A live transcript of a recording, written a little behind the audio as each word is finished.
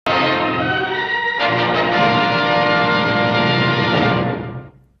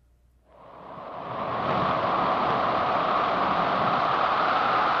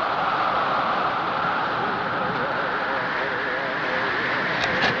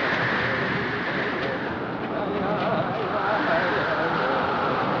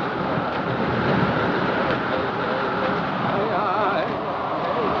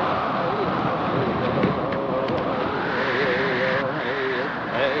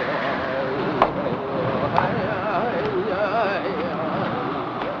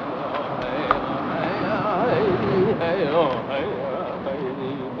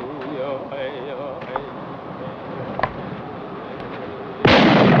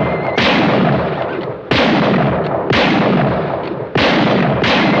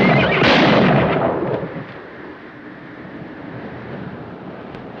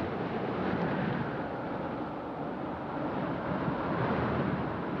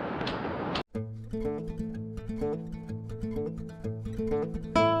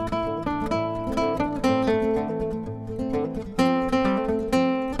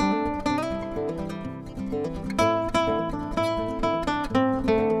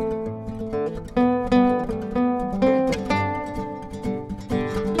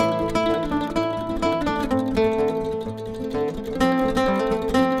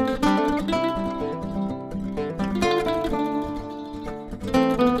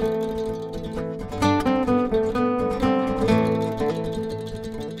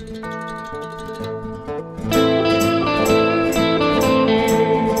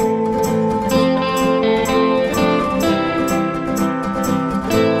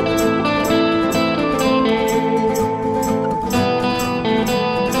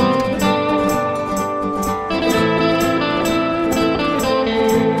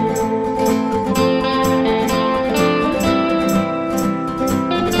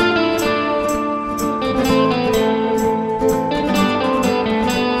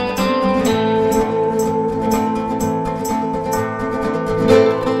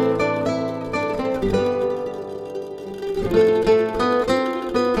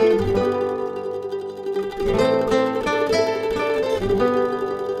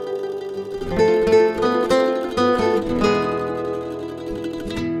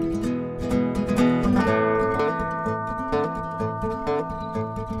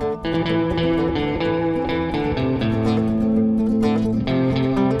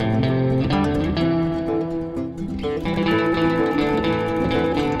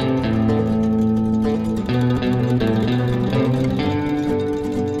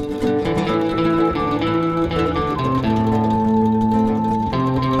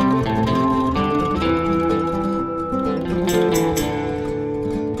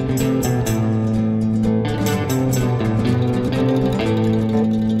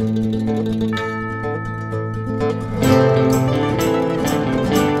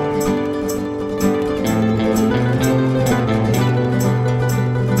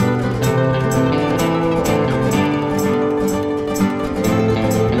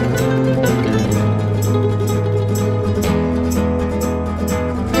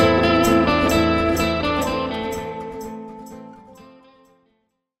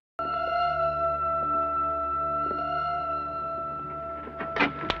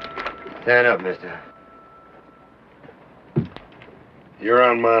Stand up, mister. You're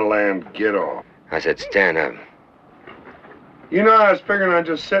on my land. Get off. I said stand up. You know, I was figuring on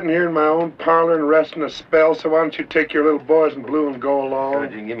just sitting here in my own parlor and resting a spell, so why don't you take your little boys in blue and go along?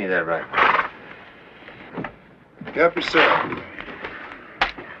 Good, you can give me that right. Help yourself.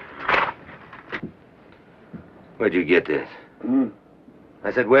 Where'd you get this?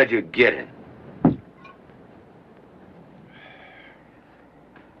 I said, where'd you get it?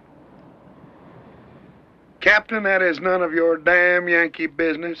 Captain, that is none of your damn Yankee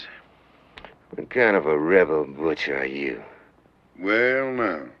business. What kind of a rebel butcher are you? Well,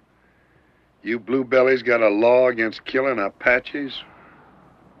 now. You bluebellies got a law against killing Apaches?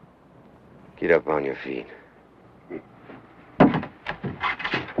 Get up on your feet.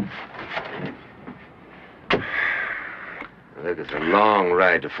 Look, it's a long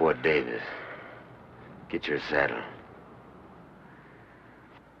ride to Fort Davis. Get your saddle.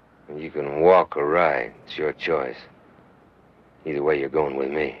 You can walk or ride. It's your choice. Either way, you're going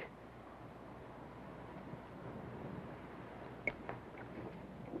with me.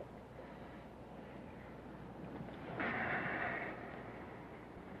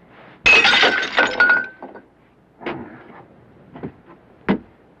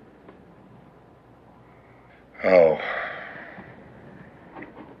 Oh.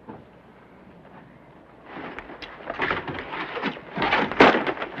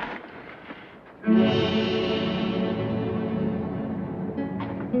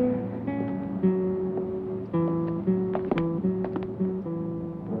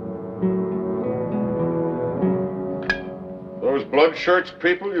 Those blood shirts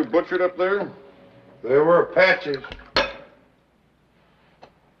people you butchered up there? They were Apaches.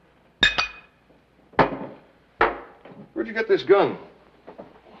 Where'd you get this gun?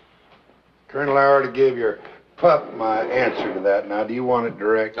 Colonel, I already gave your pup my answer to that. Now, do you want it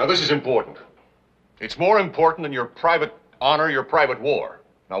direct? Now, this is important. It's more important than your private honor, your private war.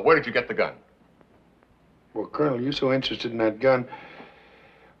 Now, where did you get the gun? Well, Colonel, you're so interested in that gun.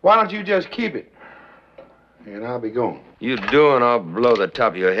 Why don't you just keep it? And I'll be going. You do, and I'll blow the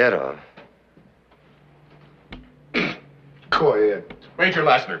top of your head off. Go ahead. Major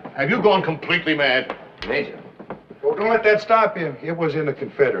Lassiter, have you gone completely mad? Major. Well, don't let that stop you. It was in the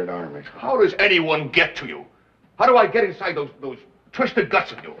Confederate Army. How does anyone get to you? How do I get inside those twisted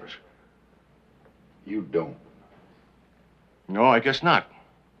guts of yours? You don't. No, I guess not.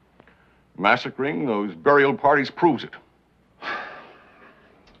 Massacring those burial parties proves it.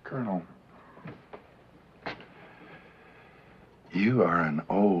 Colonel, you are an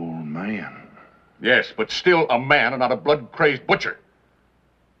old man. Yes, but still a man and not a blood-crazed butcher.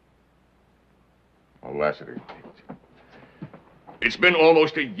 Oh, Lassiter, it's been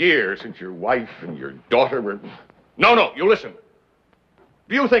almost a year since your wife and your daughter were... No, you listen.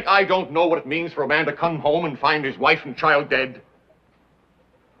 Do you think I don't know what it means for a man to come home and find his wife and child dead?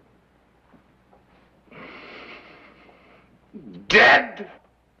 Dead?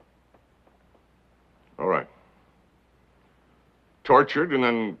 All right. Tortured and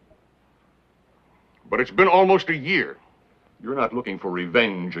then... But it's been almost a year. You're not looking for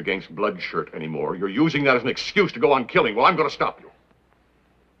revenge against Bloodshirt anymore. You're using that as an excuse to go on killing. Well, I'm going to stop you.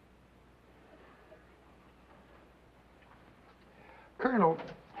 Colonel,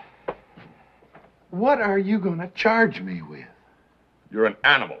 what are you going to charge me with? You're an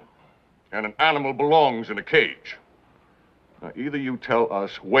animal, and an animal belongs in a cage. Now, either you tell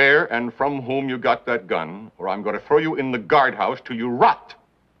us where and from whom you got that gun, or I'm going to throw you in the guardhouse till you rot.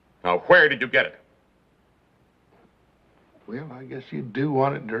 Now, where did you get it? Well, I guess you do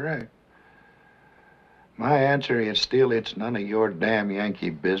want it direct. My answer is still, it's none of your damn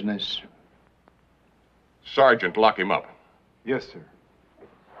Yankee business. Sergeant, lock him up. Yes, sir.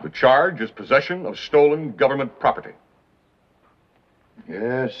 The charge is possession of stolen government property.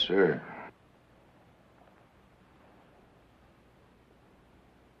 Yes, sir.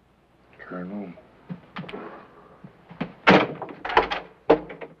 Colonel.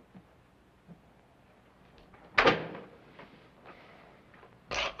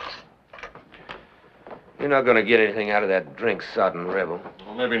 You're not gonna get anything out of that drink, sodden rebel.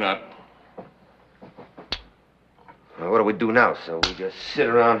 Well, maybe not. Well, what do we do now, sir? We just sit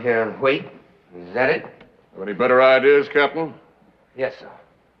around here and wait? Is that it? Have any better ideas, Captain? Yes, sir.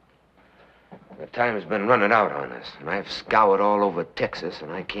 The time has been running out on us, and I've scoured all over Texas,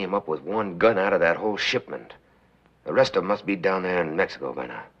 and I came up with one gun out of that whole shipment. The rest of them must be down there in Mexico by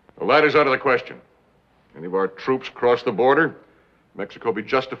now. Well, that is out of the question. Any of our troops cross the border, Mexico will be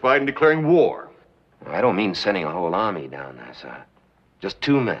justified in declaring war. I don't mean sending a whole army down there, sir. Just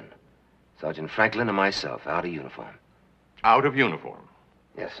 2 men. Sergeant Franklin and myself, out of uniform. Out of uniform?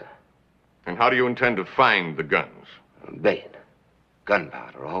 Yes, sir. And how do you intend to find the guns? Bait,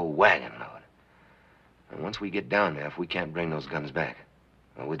 gunpowder, a whole wagon load. And once we get down there, if we can't bring those guns back,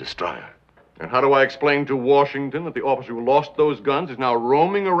 well, we destroy them. And how do I explain to Washington that the officer who lost those guns is now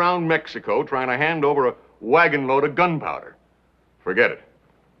roaming around Mexico trying to hand over a wagon load of gunpowder? Forget it.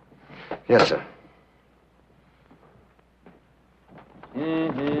 Yes, sir.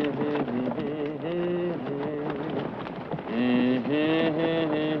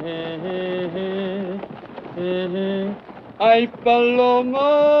 Ay, paloma,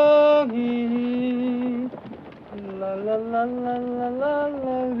 la la la la la la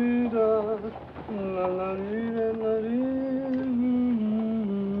la vida, la la vida, la vida.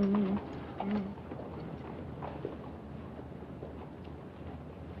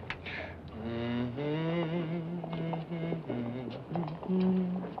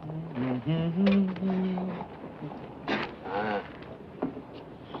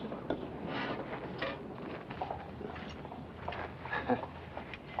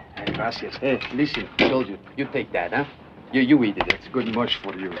 Gracias. Hey, listen, soldier, you take that, huh? You eat it. It's good mush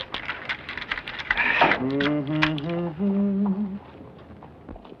for you.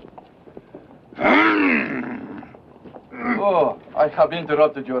 Oh, I have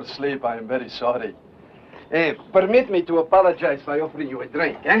interrupted your sleep. I am very sorry. Permit me to apologize by offering you a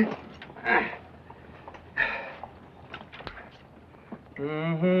drink, eh?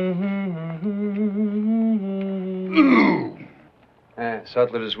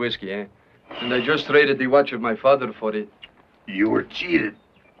 Sutler's whiskey, eh? And I just traded the watch of my father for it. You were cheated.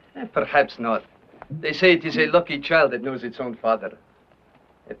 Perhaps not. They say it is a lucky child that knows its own father.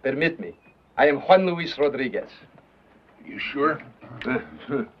 Permit me. I am Juan Luis Rodriguez. You sure?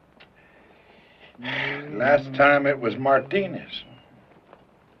 Last time it was Martinez.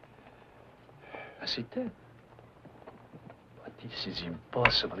 Is it that? But this is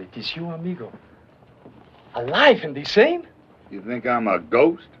impossible. It is you, amigo. Alive and the same? You think I'm a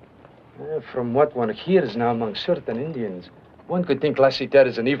ghost? From what one hears now among certain Indians, one could think Lassiter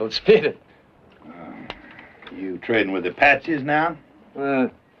is an evil spirit. You trading with Apaches now?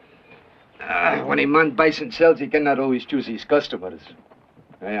 When a man buys and sells, he cannot always choose his customers.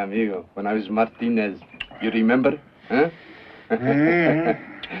 Hey, amigo, when I was Martinez, you remember? Huh?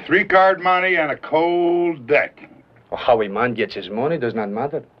 3-card money and a cold deck. How a man gets his money does not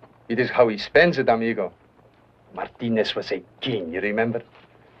matter. It is how he spends it, amigo. Martinez was a king, you remember?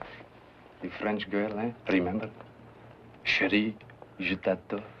 The French girl, eh? Remember? Chérie, je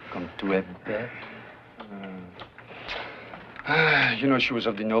t'adore comme tu es belle. You know she was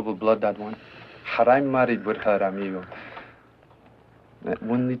of the noble blood, that one. Had I married with her, amigo. That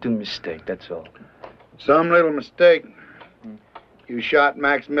one little mistake, that's all. Some little mistake. You shot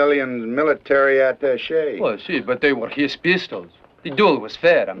Maximilian's military attaché. Well, see, but they were his pistols. The duel was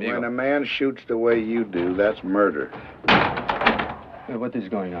fair, amigo. When a man shoots the way you do, that's murder. Hey, what is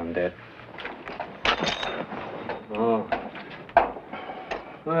going on there? Oh.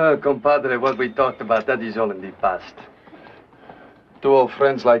 Well, compadre, what we talked about, that is all in the past. Two old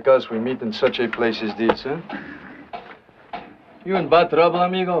friends like us, we meet in such a place as this, huh? You in bad trouble,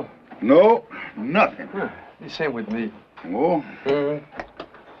 amigo? No, nothing. The same with me. Oh?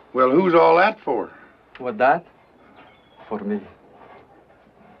 Well, who's all that for? What, that? For me.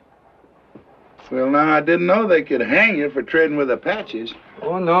 Well, now, I didn't know they could hang you for trading with Apaches.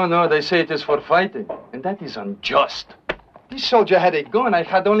 Oh, no, they say it is for fighting. And that is unjust. This soldier had a gun, I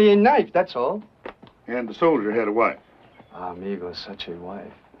had only a knife, that's all. And the soldier had a wife. Ah, amigo, such a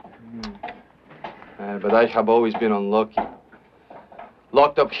wife. But I have always been unlucky.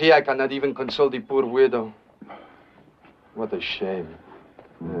 Locked up here, I cannot even console the poor widow. What a shame.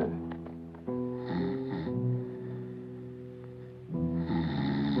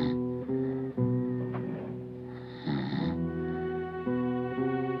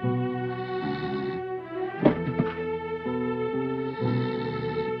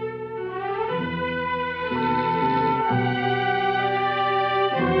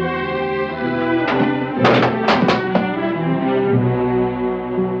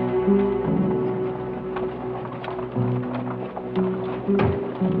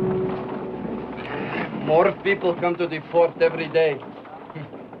 More people come to the fort every day.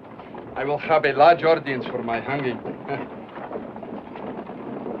 I will have a large audience for my hanging.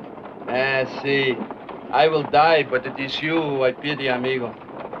 See, I will die, but it is you who I pity, amigo.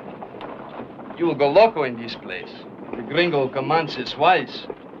 You will go loco in this place. The gringo commands his wise.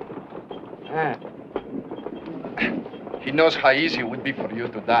 He knows how easy it would be for you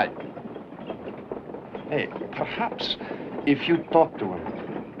to die. Hey, perhaps if you talk to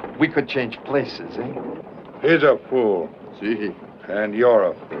him, we could change places, eh? He's a fool. See? And you're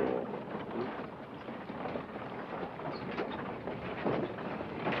a fool.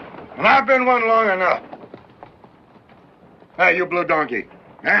 And I've been one long enough. Hey, you blue donkey.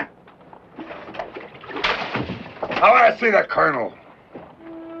 Huh? I want to see the colonel.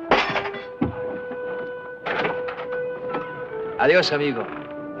 Adios, amigo.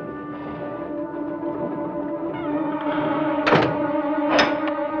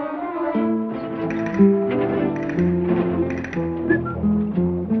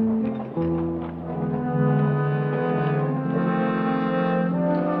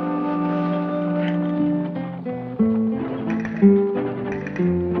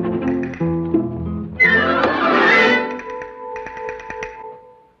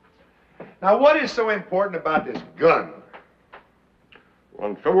 Now, what is so important about this gun?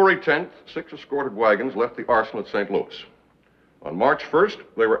 On February 10th, 6 escorted wagons left the arsenal at St. Louis. On March 1st,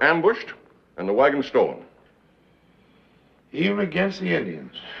 they were ambushed and the wagons stolen. Even against the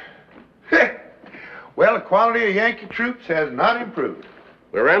Indians. Well, the quality of Yankee troops has not improved.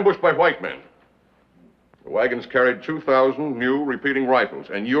 They were ambushed by white men. The wagons carried 2,000 new repeating rifles,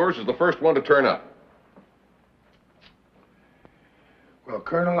 and yours is the first one to turn up. Well,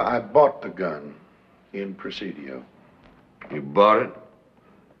 Colonel, I bought the gun in Presidio. You bought it?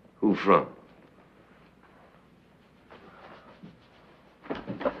 Who from?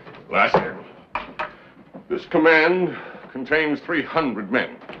 Lassiter, this command contains 300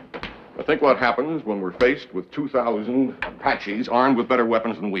 men. Now think what happens when we're faced with 2,000 Apaches armed with better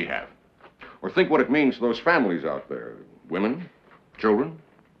weapons than we have. Or think what it means to those families out there. Women, children.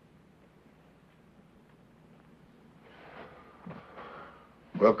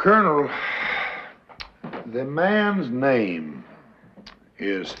 Well, Colonel, the man's name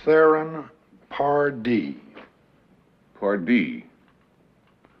is Theron Pardee. Pardee.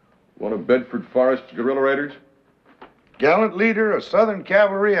 One of Bedford Forrest's guerrilla raiders? Gallant leader of Southern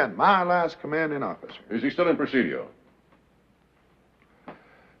Cavalry and my last commanding officer. Is he still in Presidio?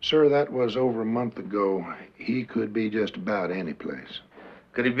 Sir, that was over a month ago. He could be just about any place.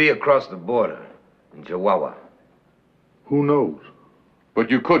 Could he be across the border in Chihuahua? Who knows? But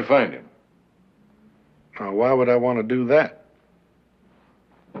you could find him. Now, why would I want to do that?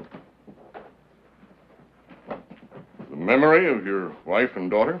 The memory of your wife and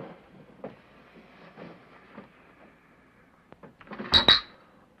daughter?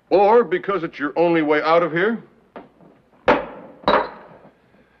 Or because it's your only way out of here?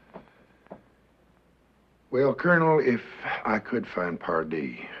 Well, Colonel, if I could find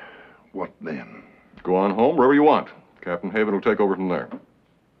Pardee, what then? Go on home, wherever you want. Captain Haven will take over from there.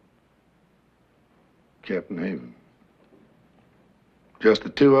 Captain Haven. Just the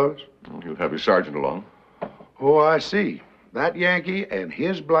two of us? He'll have his sergeant along. Oh, I see. That Yankee and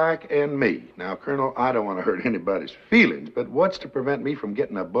his black and me. Now, Colonel, I don't want to hurt anybody's feelings, but what's to prevent me from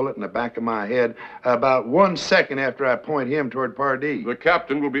getting a bullet in the back of my head about 1 second after I point him toward Pardee? The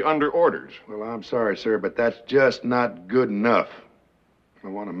captain will be under orders. Well, I'm sorry, sir, but that's just not good enough. I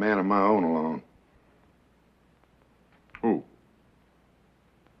want a man of my own along. Who?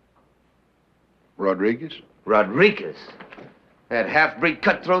 Rodriguez? Rodriguez? That half-breed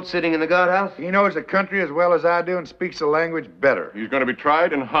cutthroat sitting in the guardhouse? He knows the country as well as I do and speaks the language better. He's going to be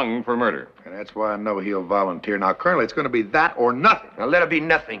tried and hung for murder. And that's why I know he'll volunteer. Now, Colonel, it's going to be that or nothing. Now, let it be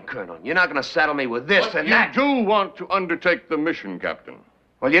nothing, Colonel. You're not going to saddle me with this and that. You do want to undertake the mission, Captain.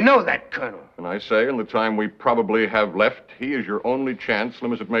 Well, you know that, Colonel. And I say, in the time we probably have left, he is your only chance,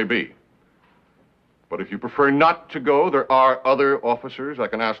 slim as it may be. But if you prefer not to go, there are other officers I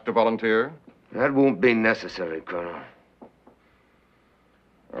can ask to volunteer. That won't be necessary, Colonel.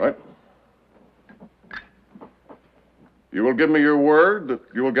 All right. You will give me your word that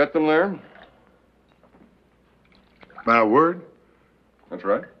you will get them there? My word? That's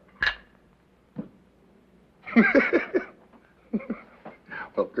right.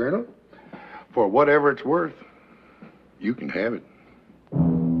 Well, Colonel, for whatever it's worth, you can have it.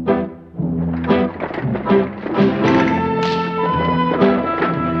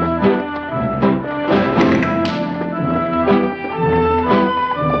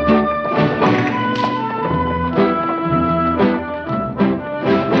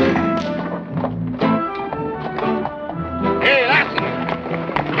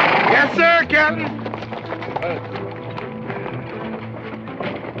 Yes, sir, Captain.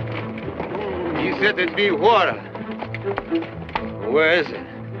 You said there'd be water. Where is it?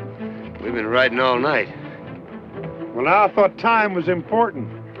 We've been riding all night. Well, now I thought time was important.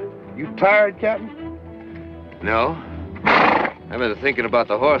 You tired, Captain? No. I've been thinking about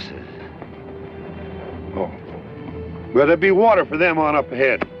the horses. Oh. Well, there'll be water for them on up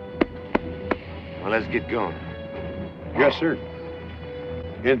ahead. Well, let's get going. Yes, sir.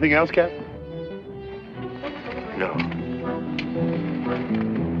 Anything else, Captain? No.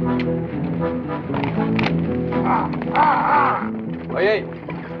 Oye.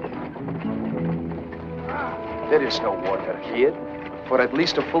 There is no water here for at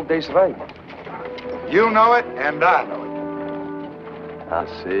least a full day's ride. You know it, and I know it. I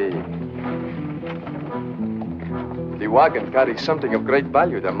see. The wagon carries something of great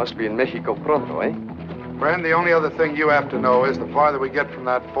value that must be in Mexico pronto, eh? Friend, the only other thing you have to know is the farther we get from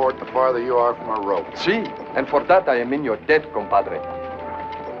that fort, the farther you are from a rope. See, and for that I am in your debt, compadre.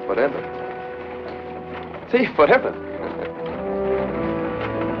 Forever. See, forever.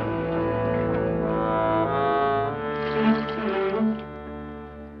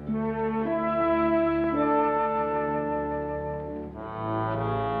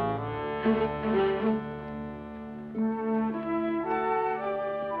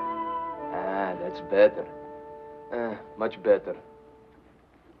 That's better. Much better.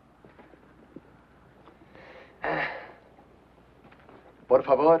 Por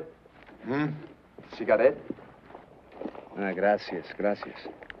favor. Cigarette? Gracias, gracias.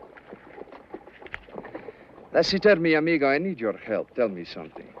 Lassiter, mi amigo, I need your help. Tell me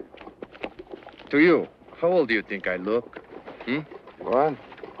something. To you, how old do you think I look? What?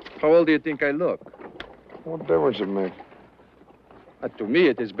 How old do you think I look? What difference it make? To me,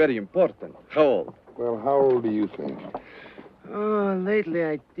 it is very important. How old? Well, how old do you think? Oh, lately,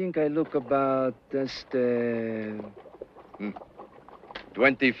 I think I look about just,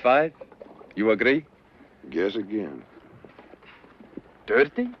 25? You agree? Guess again.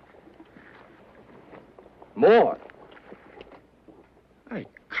 30? More. Ay,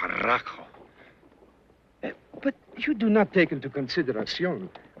 carajo. But you do not take into consideration.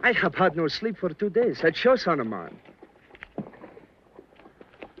 I have had no sleep for 2 days. That shows on a man.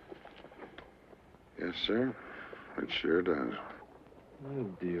 Yes, sir. It sure does. Oh,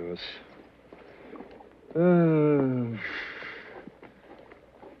 Dios.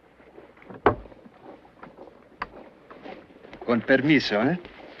 Con permiso, eh?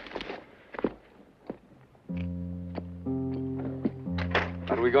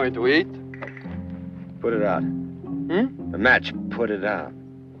 Are we going to eat? Put it out. The match, put it out.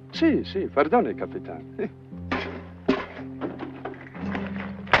 Sì, sì, perdone, capitano.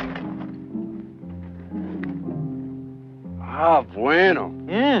 Ah, bueno.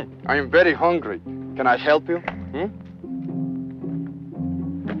 I am very hungry. Can I help you?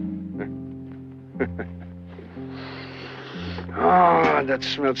 Ah, that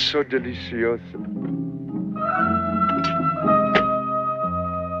smells so delicious.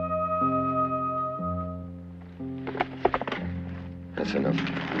 That's enough.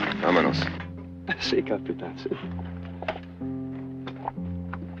 Vámonos. Sí, capitán, sí.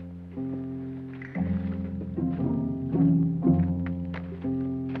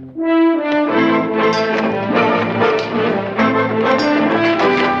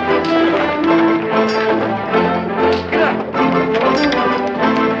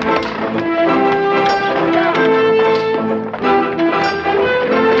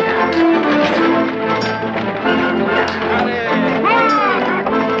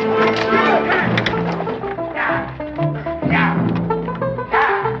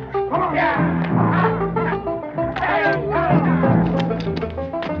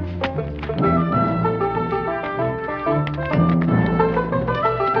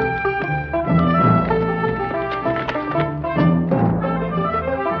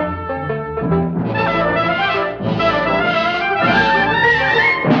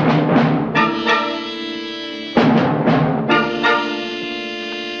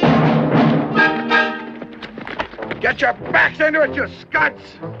 Get your backs into it, you scuds!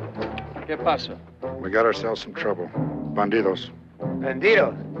 ¿Qué pasa? We got ourselves some trouble. Bandidos.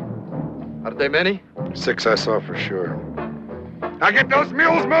 Bandidos. Are they many? 6 I saw for sure. Now get those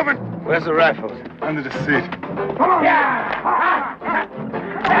mules moving! Where's the rifles? Under the seat.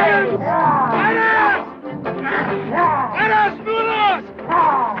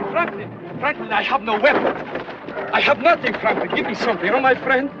 Franklin, I have no weapon. I have nothing, Franklin. Give me something, you know, my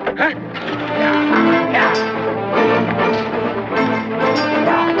friend? Huh?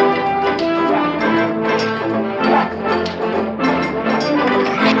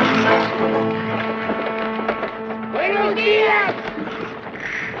 Buenos días.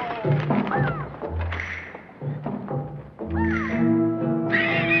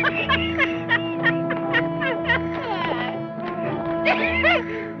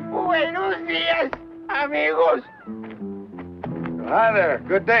 Buenos días, amigos. Hi there.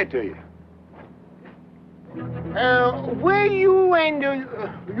 Good day to you. Where you and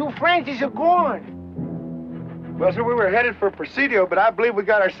you Francis are going? Well, sir, we were headed for Presidio, but I believe we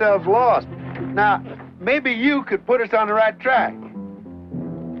got ourselves lost. Now, maybe you could put us on the right track.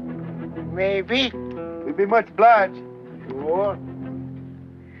 Maybe. We'd be much obliged.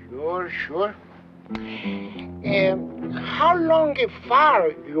 Sure. How long far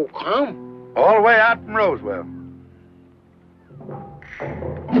you come? All the way out from Roswell.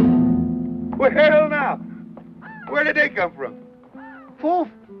 Well, now, where did they come from? Poof.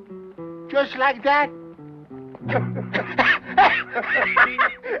 Just like that.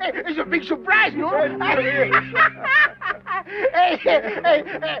 It's a big surprise, no? Hey,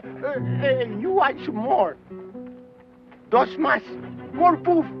 you want some more? Dos más. More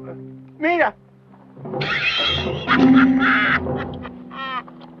poof. Mira.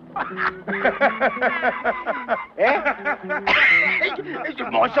 It's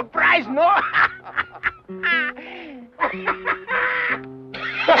a more surprise, no?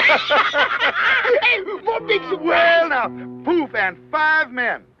 Hey, more big surprise. Well, now, poof, and 5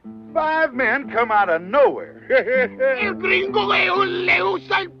 men. 5 men come out of nowhere. El gringo le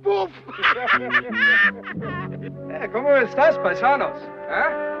usa el poof. ¿Cómo estás, paisanos? ¿Ah?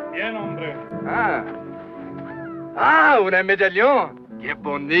 Bien, hombre. Una medallón. Qué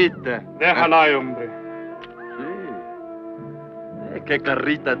bonita. Déjala, hombre. Sí. Qué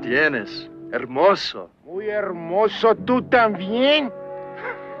carrita tienes. Hermoso. Muy hermoso, tú también.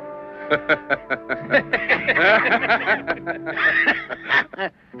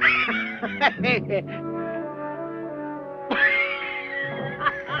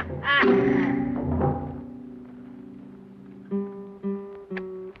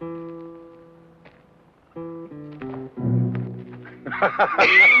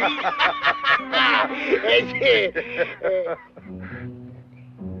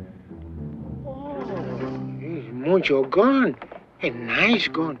 It's mucho gun. A nice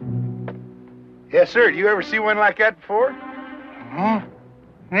gun. Yes, sir. You ever see one like that before? No,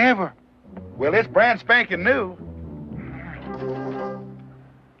 never. Well, it's brand spanking new.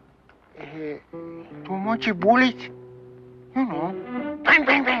 Too much bullets? You know. Bang,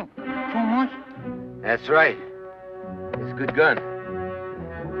 bang, bang. Too much? That's right. It's a good gun.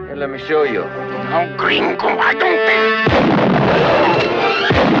 Here, let me show you. No, gringo, I don't think.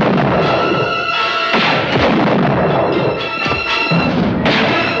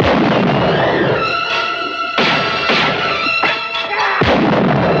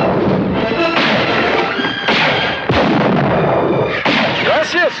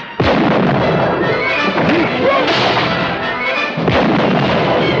 Gracias.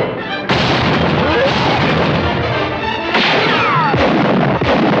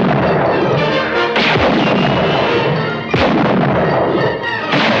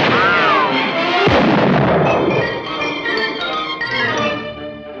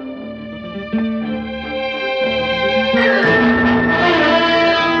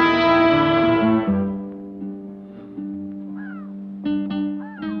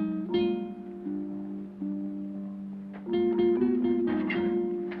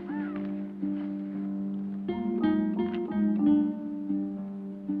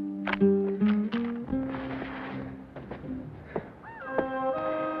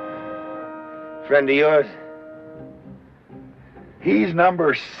 Friend of yours? He's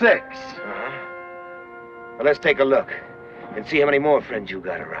number 6. Well, let's take a look and see how many more friends you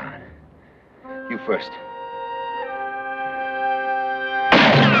got around. You first.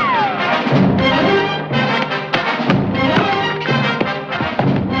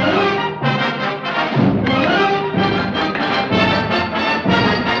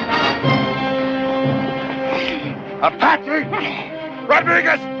 Apache!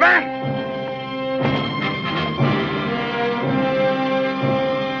 Rodriguez, Ben!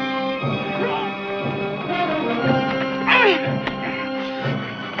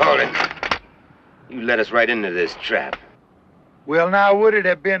 it. You led us right into this trap. Well, now, would it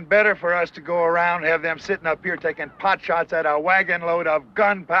have been better for us to go around, have them sitting up here taking pot shots at a wagon load of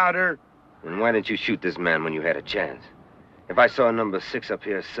gunpowder? And why didn't you shoot this man when you had a chance? If I saw number 6 up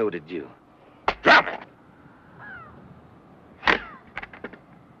here, so did you. Drop it!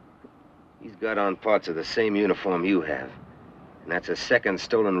 He's got on parts of the same uniform you have. And that's the second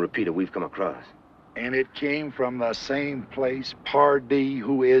stolen repeater we've come across. And it came from the same place, Pardee,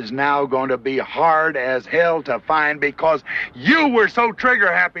 who is now going to be hard as hell to find because you were so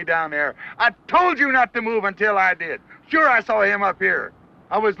trigger-happy down there. I told you not to move until I did. Sure, I saw him up here.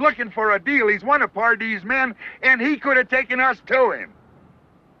 I was looking for a deal. He's one of Pardee's men, and he could have taken us to him.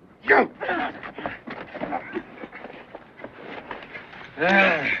 Go!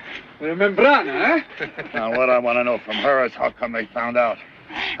 Membrana, eh? Now, what I want to know from her is how come they found out?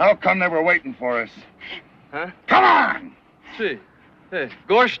 How come they were waiting for us? Huh? Come on! Si.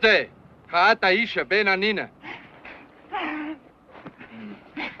 Goshte. Kaata Isha Benanina.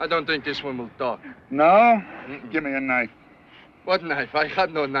 I don't think this one will talk. No? Give me a knife. What knife? I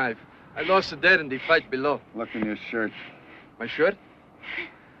had no knife. I lost it there in the fight below. Look in your shirt. My shirt?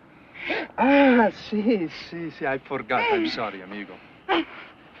 Ah, si. I forgot. I'm sorry, amigo.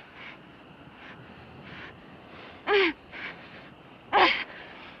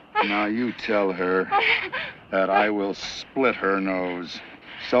 Now you tell her that I will split her nose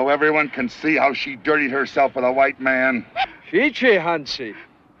so everyone can see how she dirtied herself with a white man. Fiche, Hansi.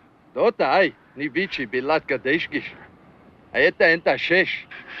 Dota ai, ni vici bilatka deshgish. Aeta enta shesh.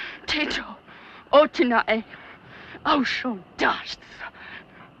 Teto, otinae, ausho dust.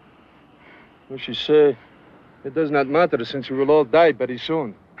 What she say? It does not matter since we will all die very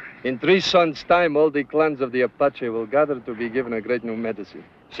soon. In 3 sons' time, all the clans of the Apache will gather to be given a great new medicine.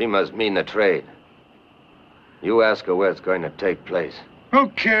 She must mean the trade. You ask her where it's going to take place. Who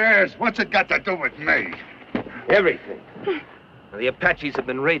cares? What's it got to do with me? Everything. The Apaches have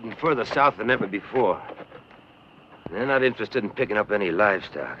been raiding further south than ever before. They're not interested in picking up any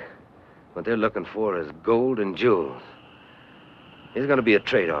livestock. What they're looking for is gold and jewels. There's going to be a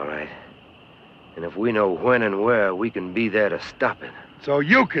trade, all right. And if we know when and where, we can be there to stop it. So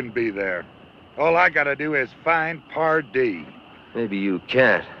you can be there. All I gotta do is find Pardee. Maybe you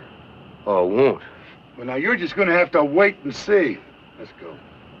can't, or won't. Well, now you're just gonna have to wait and see. Let's go.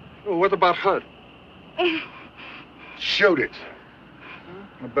 Oh, what about her? Shoot it.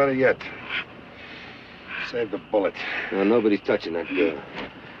 Or better yet, save the bullet. No, nobody's touching that girl.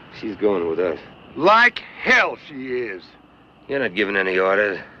 She's going with us. Like hell she is. You're not giving any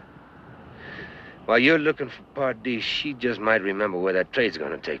orders. While you're looking for Pardee, she just might remember where that trade's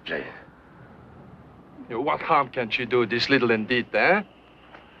gonna take place. What harm can she do, this little Indita, eh?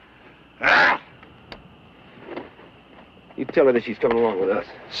 Ah! You tell her that she's coming along with us.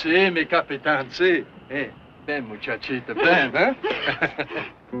 Si, mi capitan, si. Ven, muchachita, ven, eh?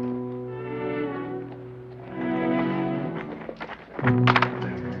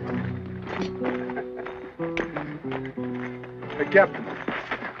 Hey, Captain.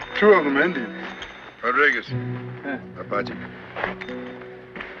 2 of them Indians. Rodriguez. Apache.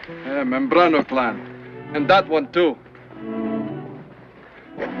 Membrano clan. And that one, too.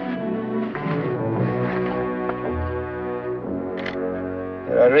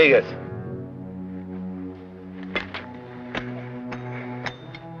 Rodriguez.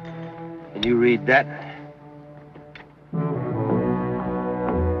 Can you read that?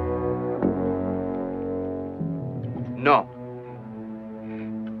 No.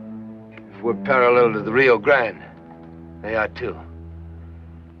 We're parallel to the Rio Grande. They are too.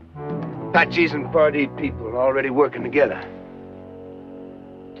 Apaches and Pardee people are already working together.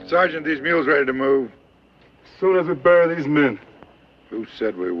 Sergeant, these mules ready to move? As soon as we bury these men. Who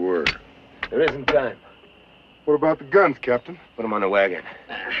said we were? There isn't time. What about the guns, Captain? Put them on the wagon.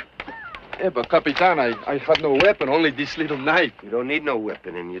 Yeah, but Capitan, I had no weapon, only this little knife. You don't need no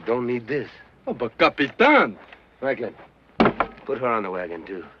weapon, and you don't need this. Oh, but Capitan! Franklin, put her on the wagon,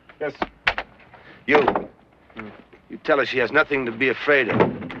 too. Yes. You tell her she has nothing to be afraid of,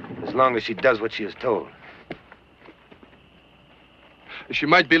 as long as she does what she is told. She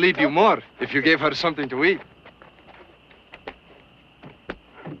might believe you more if you gave her something to eat.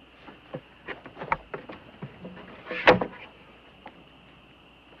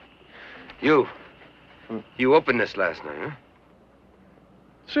 You opened this last night, huh?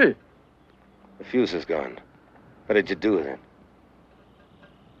 Si. The fuse is gone. What did you do with it?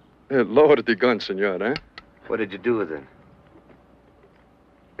 Lower the gun, senor, eh? What did you do with it?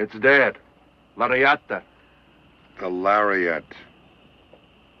 It's dead. Lariata. The lariat.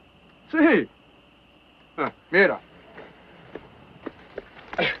 Si. Mira.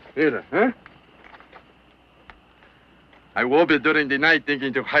 Here, huh? I will be during the night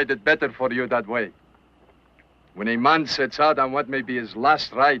thinking to hide it better for you that way. When a man sets out on what may be his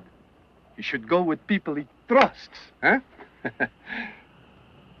last ride, he should go with people he trusts, huh?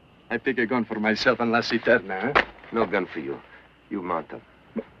 I pick a gun for myself and La Citerna, huh? No gun for you. You mount them.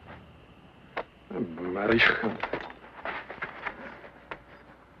 Mario.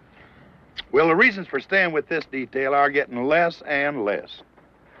 Well, the reasons for staying with this detail are getting less and less.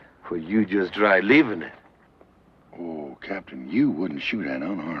 Well, you just tried leaving it. Oh, Captain, you wouldn't shoot an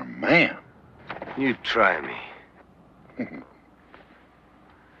unarmed man. You try me.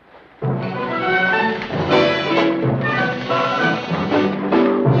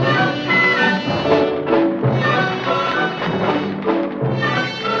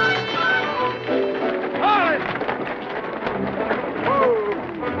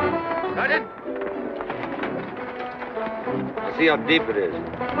 See how deep it is.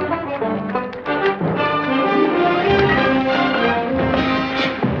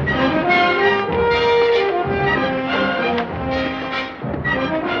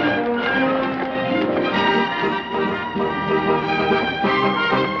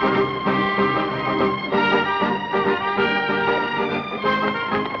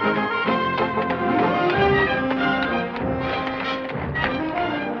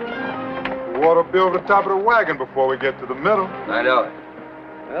 We ought to build the top of the wagon before we get to the middle. I know it.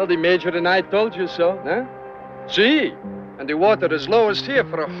 Well, the Major and I told you so, huh? See? And the water is lowest here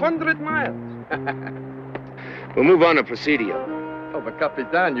for 100 miles. We'll move on to Presidio. Oh, but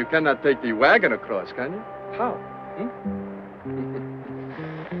Capitan, you cannot take the wagon across, can you? How?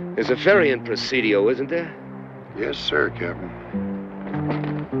 There's a ferry in Presidio, isn't there? Yes, sir, Captain.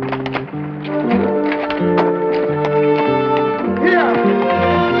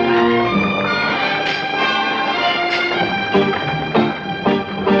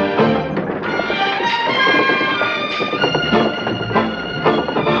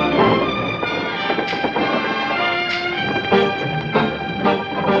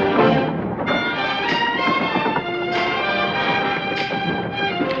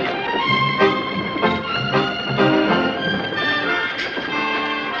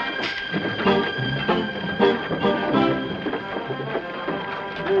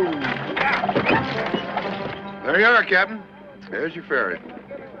 There you are, Captain. There's your ferry.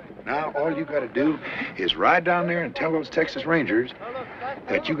 Now, all you gotta do is ride down there and tell those Texas Rangers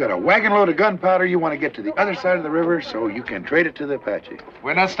that you got a wagon load of gunpowder you want to get to the other side of the river so you can trade it to the Apache.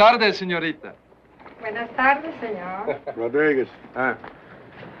 Buenas tardes, señorita. Buenas tardes, señor. Rodriguez.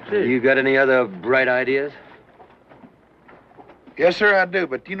 You got any other bright ideas? Yes, sir, I do.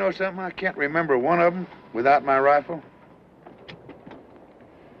 But do you know something? I can't remember one of them without my rifle.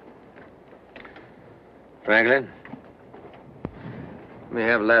 Franklin? Let me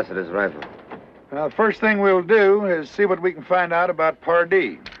have Lassiter's rifle. Now, the first thing we'll do is see what we can find out about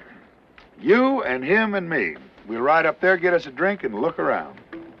Pardee. You and him and me. We'll ride up there, get us a drink, and look around.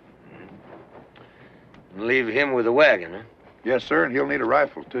 Leave him with the wagon, huh? Yes, sir, and he'll need a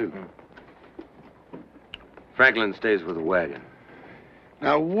rifle, too. Franklin stays with the wagon.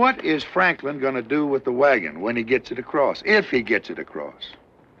 Now, what is Franklin going to do with the wagon when he gets it across, if he gets it across?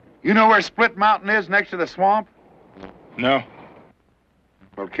 You know where Split Mountain is, next to the swamp? No.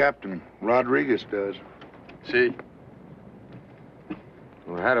 Well, Captain Rodriguez does. See?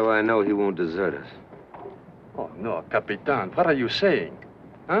 Well, how do I know he won't desert us? Oh, no, Capitan. What are you saying?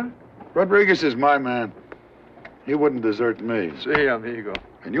 Huh? Rodriguez is my man. He wouldn't desert me. See, amigo.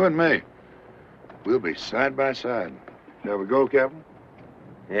 And you and me, we'll be side by side. Shall we go, Captain?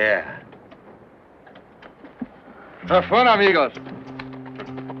 Yeah. Have fun, amigos.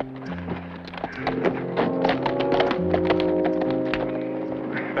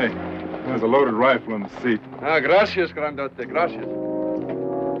 Hey, there's a loaded rifle in the seat. Ah, gracias, grandote, gracias.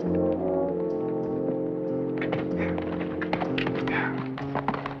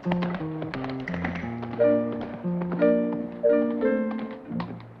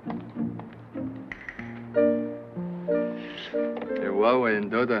 Chihuahua and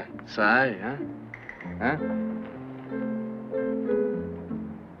Doda, Sai, huh? Huh?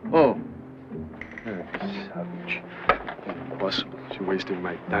 Oh. Savage. Impossible. She's wasting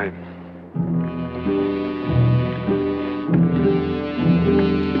my time.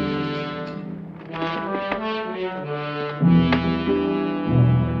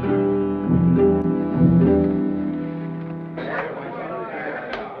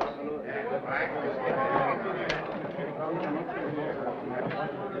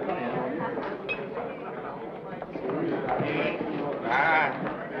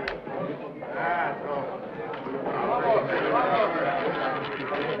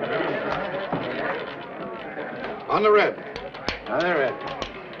 On the red. On the red.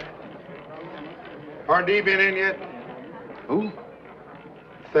 Pardee been in yet? Who?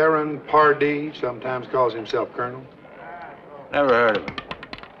 Theron Pardee, sometimes calls himself Colonel. Never heard of him.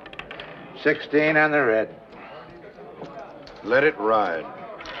 16 on the red. Let it ride.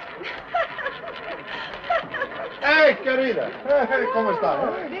 Hey, querida. Hey, ¿cómo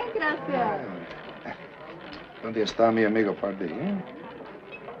está? Bien, gracias. ¿Dónde está mi amigo Pardee?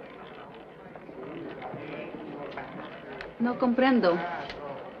 No comprendo.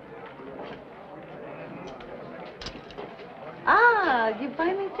 Ah, you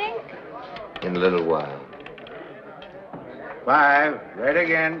finally think? In a little while. 5, red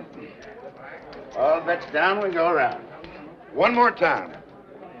again. All bets down, we go around. One more time.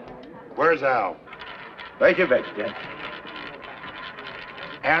 Where's Al? Place your bets, Jen.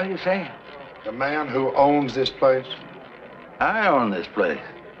 Al, you say? The man who owns this place? I own this place.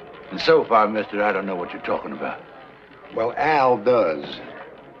 And so far, mister, I don't know what you're talking about. Well, Al does.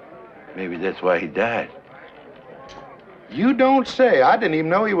 Maybe that's why he died. You don't say. I didn't even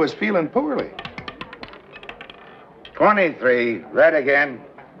know he was feeling poorly. 23, red again.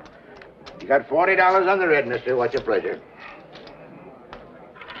 You got $40 on the red, mister. What's your pleasure?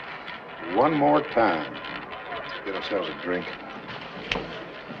 One more time. Let's get ourselves a drink.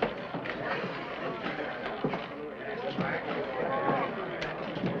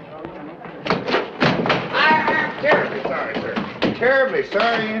 I'm terribly sorry, sir. Terribly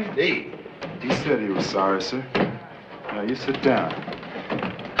sorry indeed. He said he was sorry, sir. Now, you sit down.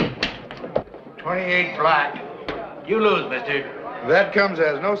 28 black. You lose, mister. That comes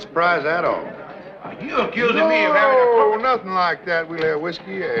as no surprise at all. You accusing me of having a... No, nothing like that. We'll have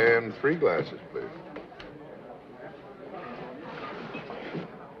whiskey and 3 glasses, please.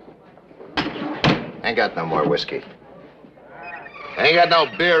 Ain't got no more whiskey. Ain't got no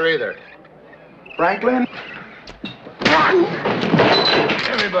beer either. Franklin?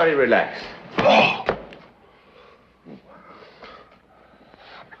 Everybody relax.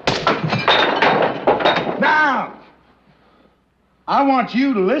 Now, I want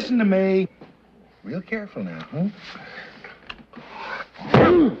you to listen to me real careful now,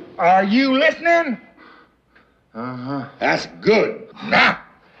 huh? Are you listening? Uh-huh. That's good. Now,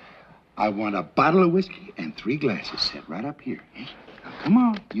 I want a bottle of whiskey and 3 glasses set right up here. Eh? Now, come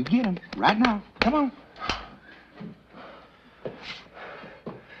on, you get them right now. Come on.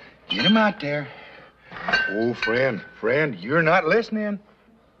 Get them out there. Oh, friend, you're not listening.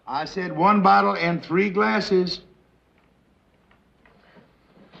 I said 1 bottle and 3 glasses.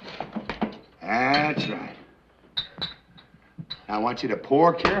 That's right. Now, I want you to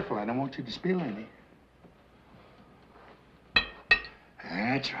pour careful. I don't want you to spill any.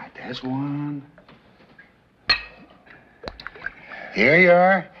 That's right. That's 1. Here you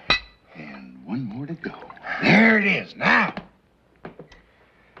are. And 1 more to go. There it is. Now,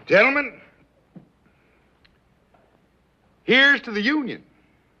 Gentlemen, here's to the Union.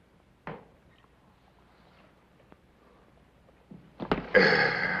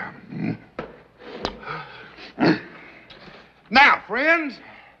 Now, friends,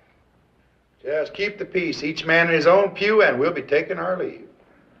 just keep the peace. Each man in his own pew, and we'll be taking our leave.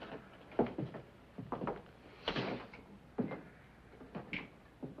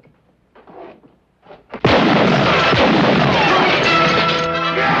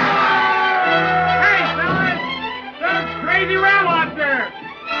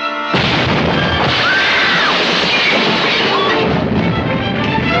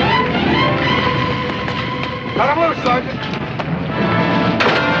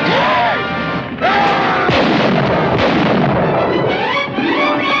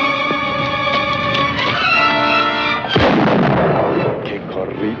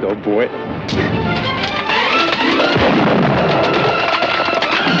 Boy.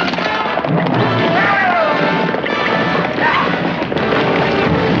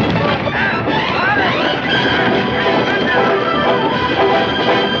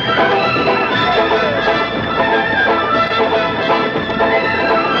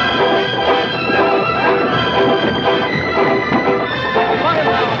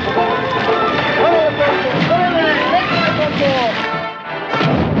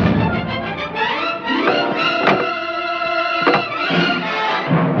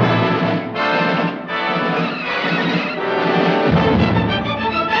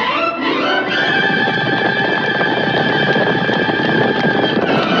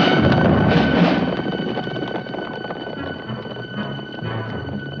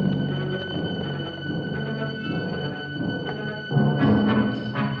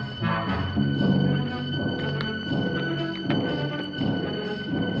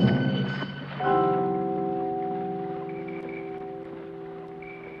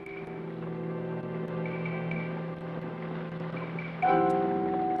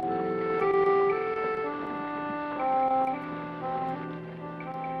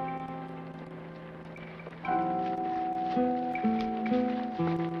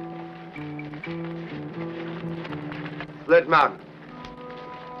 Split Mountain.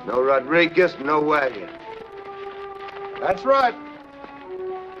 No Rodriguez, no wagon. That's right.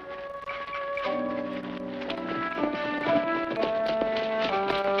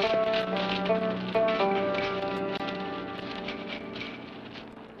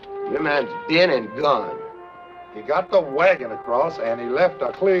 Your man's been and gone. He got the wagon across and he left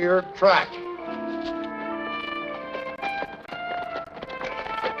a clear track.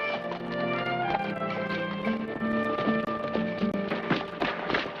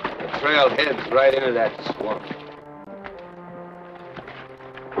 The trail heads right into that swamp.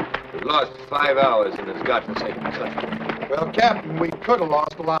 We've lost 5 hours in this godforsaken country. Well, Captain, we could have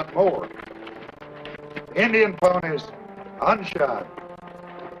lost a lot more. Indian ponies, unshod.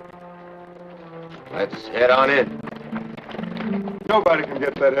 Let's head on in. Nobody can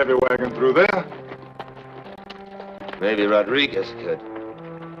get that heavy wagon through there. Maybe Rodriguez could.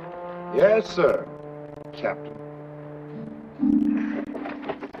 Yes, sir, Captain.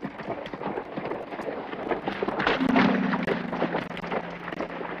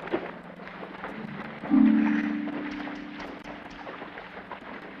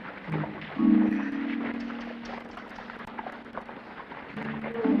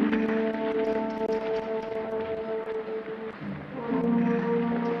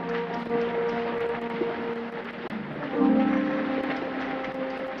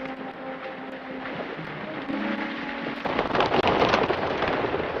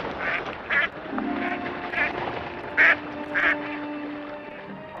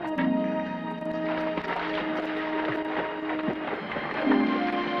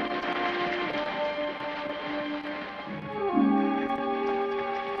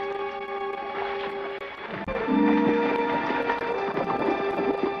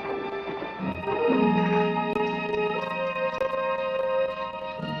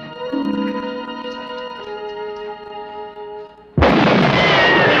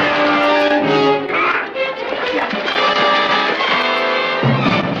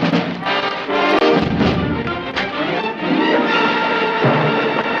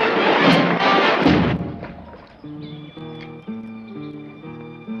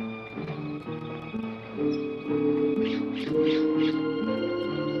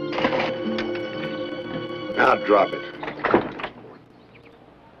 Now drop it.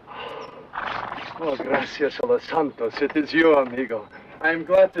 Oh, gracias a los santos. It is you, amigo. I am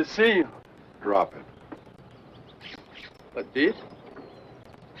glad to see you. Drop it. But this?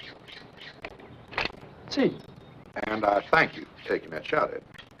 See. And I thank you for taking that shot at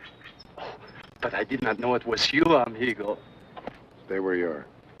me. But I did not know it was you, amigo. Stay where you are.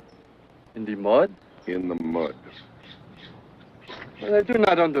 In the mud? In the mud. Well, I do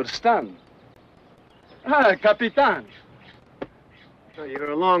not understand. Ah, Capitan. Oh, you're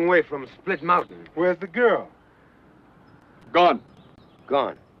a long way from Split Mountain. Where's the girl? Gone.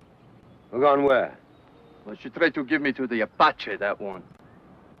 Gone. Well, gone where? Well, she tried to give me to the Apache, that one.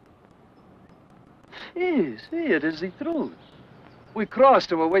 See, it is the truth. We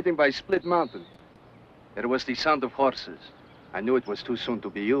crossed and were waiting by Split Mountain. There was the sound of horses. I knew it was too soon to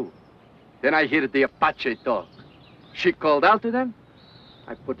be you. Then I heard the Apache talk. She called out to them.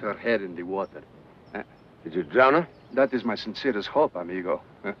 I put her head in the water. Did you drown her? That is my sincerest hope, amigo.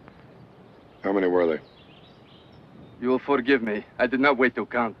 How many were they? You will forgive me. I did not wait to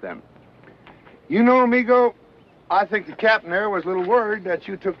count them. You know, amigo, I think the captain there was a little worried that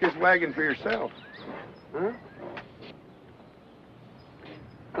you took this wagon for yourself. Huh?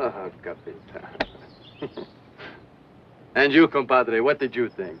 Oh, Capitan. And you, compadre, what did you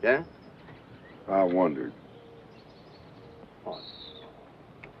think, eh? I wondered.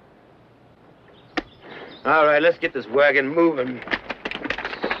 All right, let's get this wagon moving.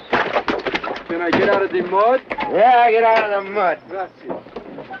 Can I get out of the mud? Yeah, get out of the mud. Gracias.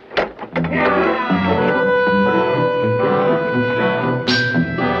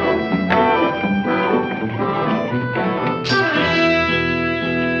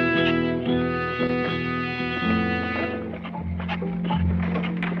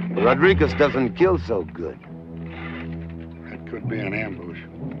 Rodriguez doesn't kill so good. That could be an ambush.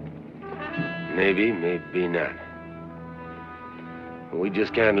 Maybe, maybe not. We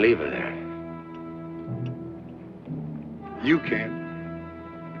just can't leave her there. You can.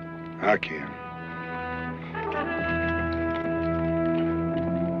 I can.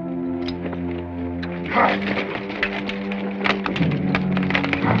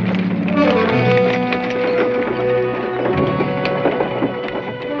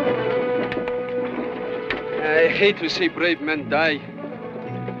 I hate to see brave men die.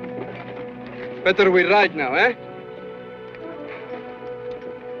 Better we ride now, eh?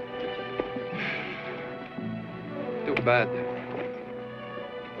 To look bad.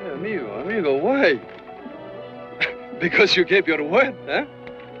 Hey, amigo, why? Because you gave your word, huh?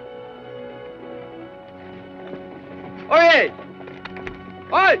 Oye!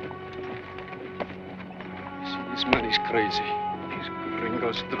 Oi! See, this man is crazy. These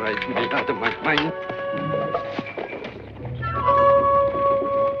gringos drive me out of my mind.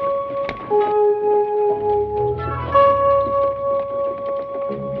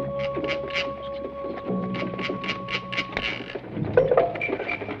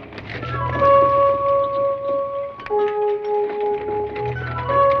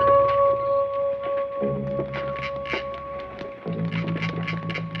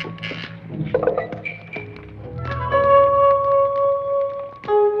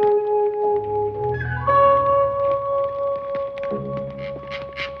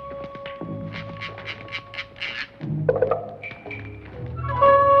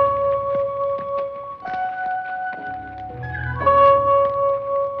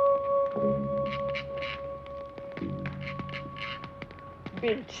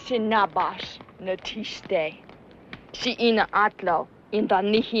 Sinabash natiste. Si ina atlo in the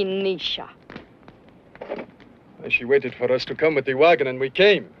nihinisha. She waited for us to come with the wagon, and we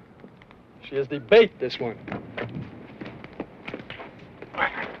came. She is the bait, this one.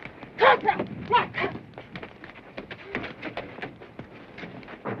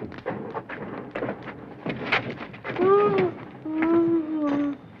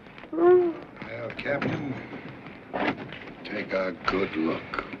 Well, Captain, take a good look.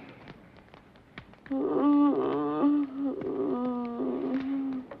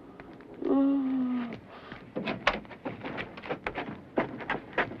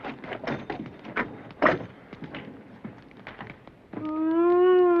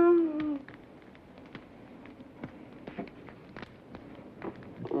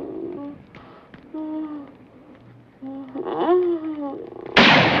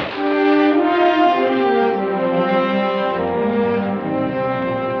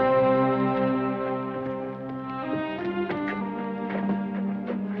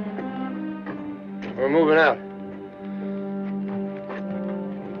 We're moving out.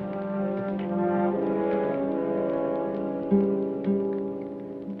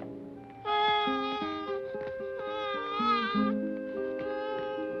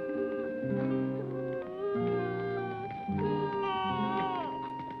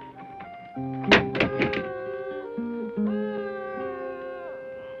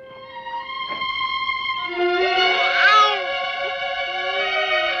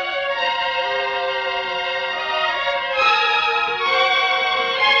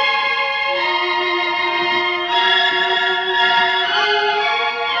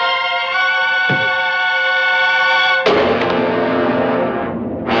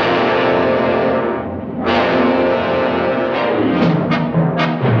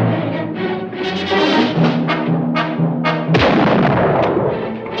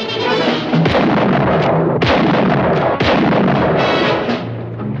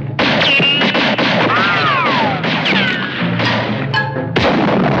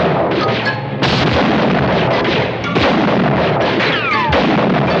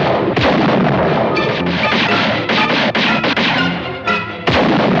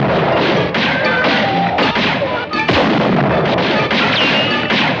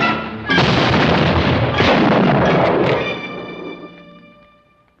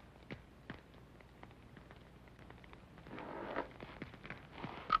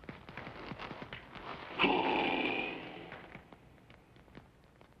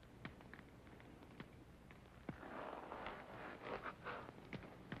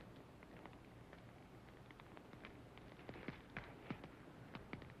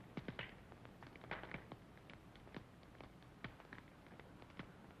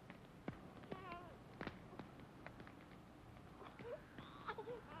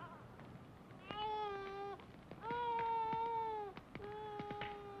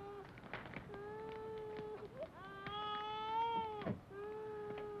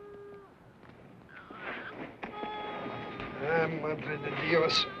 Ah, madre de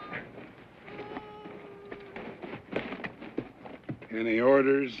Dios. Any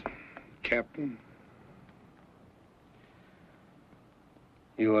orders, Captain?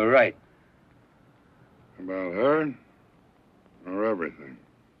 You were right. About her? Or everything?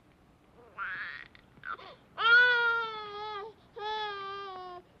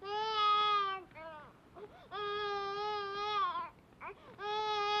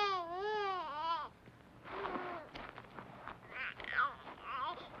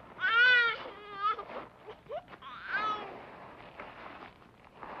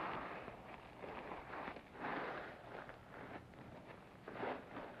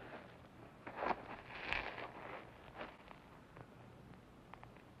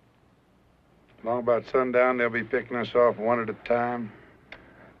 Long about sundown, they'll be picking us off one at a time,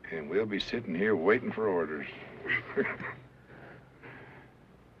 and we'll be sitting here waiting for orders.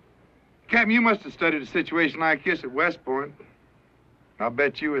 Captain, you must have studied a situation like this at West Point. I'll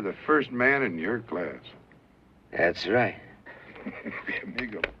bet you were the first man in your class. That's right.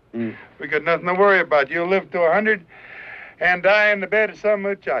 Amigo. We got nothing to worry about. You'll live to 100 and die in the bed of some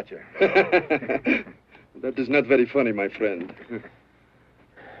muchacha. That is not very funny, my friend.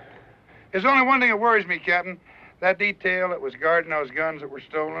 There's only one thing that worries me, Captain. That detail that was guarding those guns that were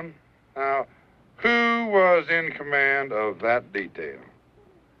stolen. Now, who was in command of that detail?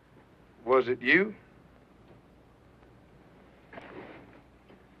 Was it you?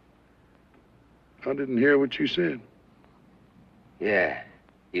 I didn't hear what you said. Yeah,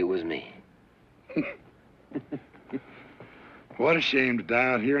 it was me. What a shame to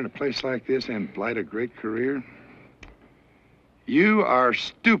die out here in a place like this and blight a great career. You are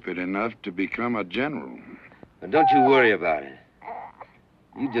stupid enough to become a general. But don't you worry about it.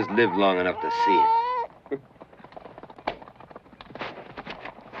 You just lived long enough to see it.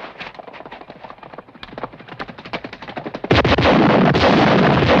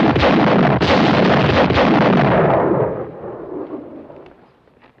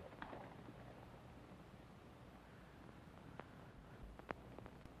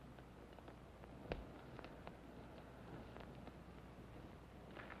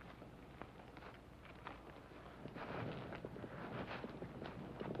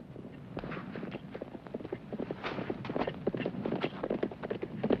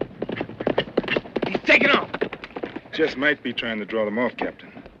 Take it off. Just might be trying to draw them off, Captain.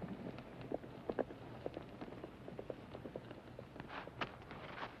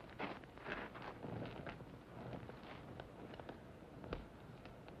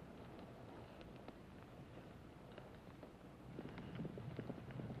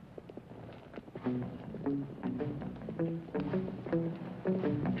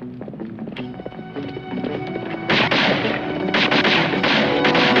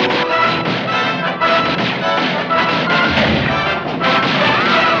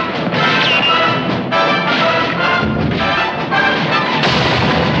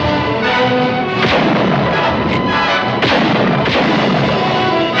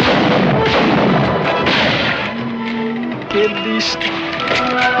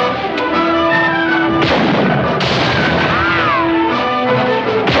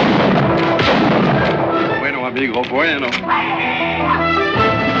 Bueno, amigo, bueno.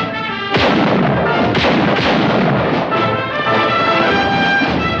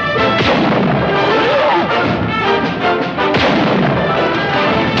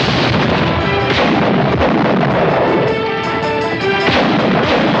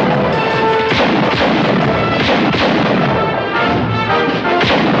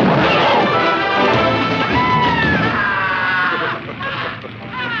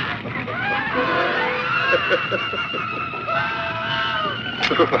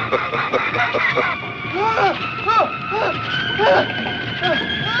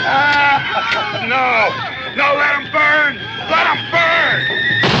 No! No, let him burn! Let him burn!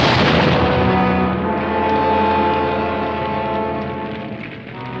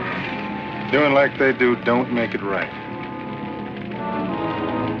 Doing like they do don't make it right.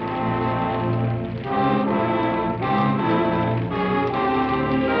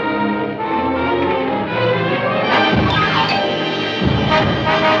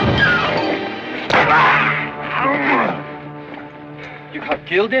 You have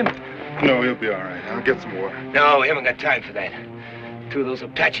killed him? No, he'll be all right. I'll get some water. No, we haven't got time for that. Two of those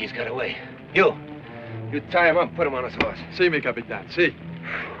Apaches got away. You tie him up, put him on his horse. Si, mi capitán, si.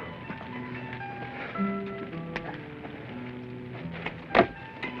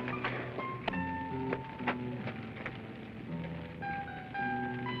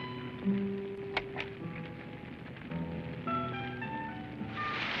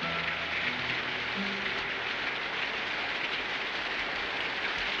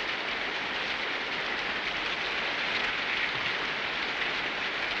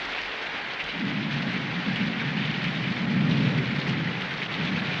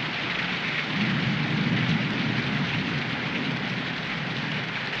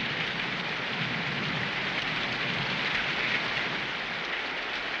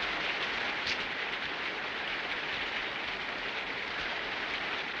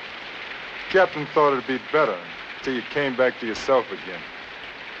 Captain thought it'd be better till you came back to yourself again.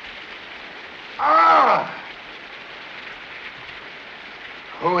 Ah!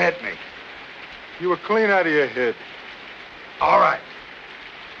 Who hit me? You were clean out of your head. All right.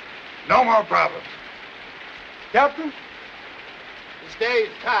 No more problems. Captain? He stays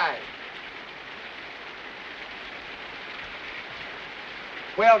tied.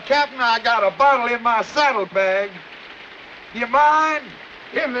 Well, Captain, I got a bottle in my saddlebag. You mind?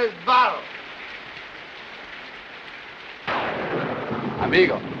 Give him this bottle.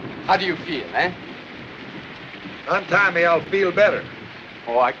 Amigo, how do you feel, eh? Untie me, I'll feel better.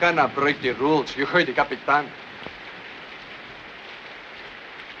 Oh, I cannot break the rules. You heard the Capitan.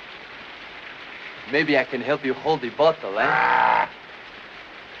 Maybe I can help you hold the bottle, eh?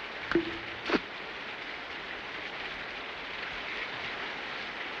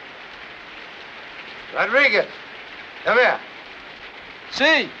 Rodriguez, come here.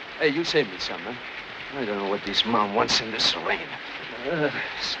 See? Hey, you saved me some, huh? I don't know what this mom wants in this rain.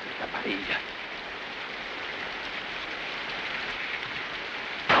 Santa Maria.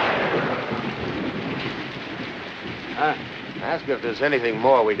 Huh? Ask her if there's anything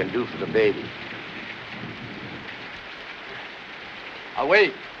more we can do for the baby.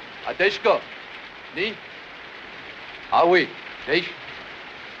 Away. Adeshko. Ni? Away. Desh.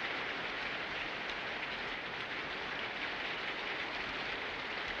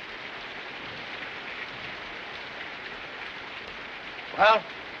 Well?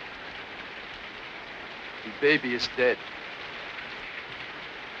 The baby is dead.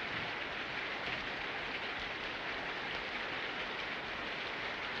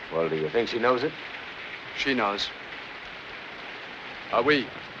 Well, do you think she knows it? She knows. Away.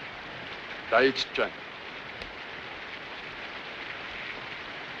 Daitchan.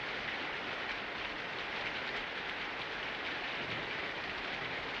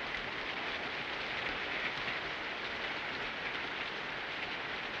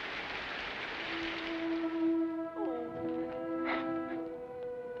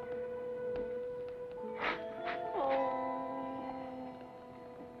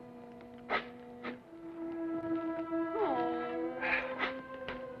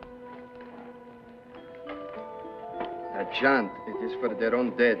 John, it is for their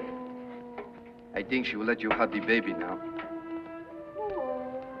own dead. I think she will let you have the baby now.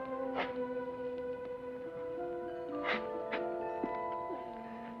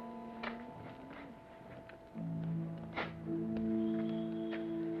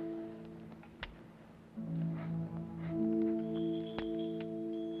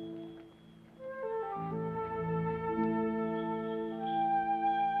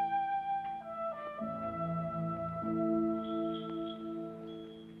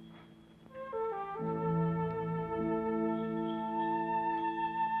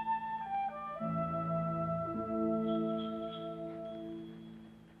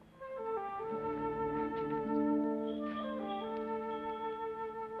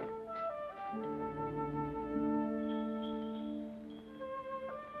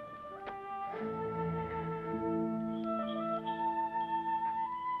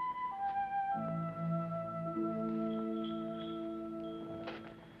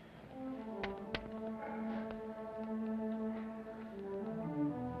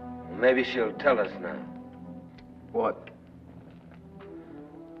 Maybe she'll tell us now. What?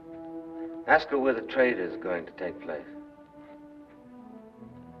 Ask her where the trade is going to take place.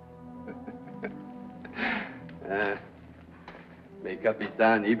 Mais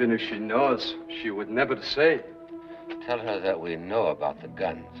Capitan, even if she knows, she would never say. Tell her that we know about the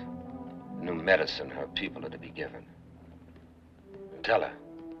guns, the new medicine her people are to be given. Tell her.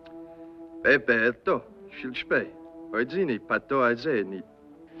 Pepe, eto, shilshpe. Oidzini, pato aizeni.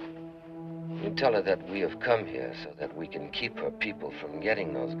 You tell her that we have come here so that we can keep her people from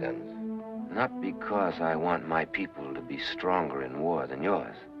getting those guns. Not because I want my people to be stronger in war than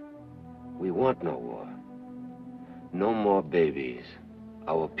yours. We want no war. No more babies,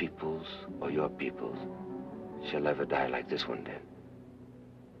 our people's or your people's, shall ever die like this one did.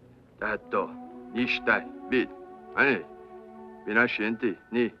 Tato, nishtai, bit, ane, binashenti,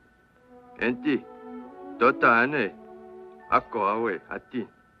 ni, enti, tota ane, ako awe, atin.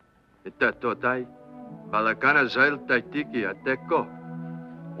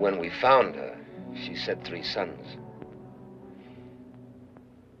 When we found her, she said 3 sons.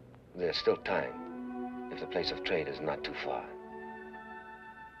 There's still time, if the place of trade is not too far.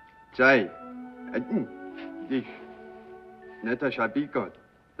 Jai, dish, neta shabikot,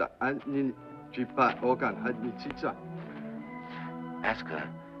 the annin chipa organ had nitsitsa. Ask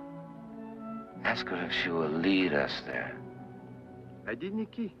her if she will lead us there. I did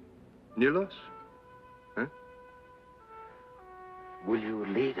Niki. Nilos? Huh? Will you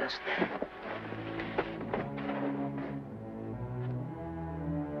lead us there?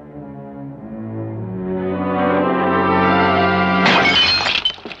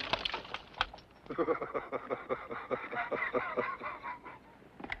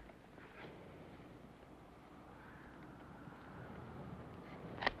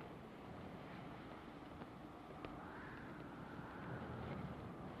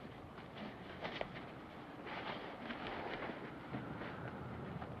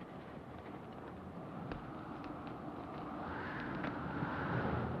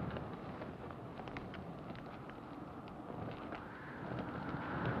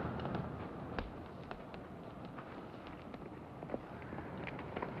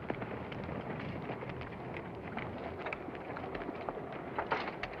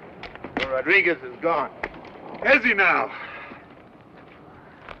 Rodriguez is gone. Is he now?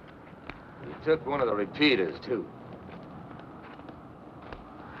 He took one of the repeaters, too.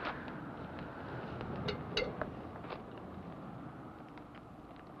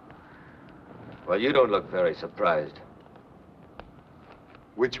 Well, you don't look very surprised.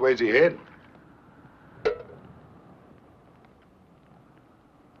 Which way's he heading?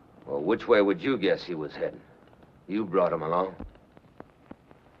 Well, which way would you guess he was heading? You brought him along.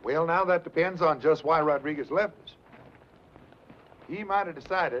 Well, now that depends on just why Rodriguez left us. He might have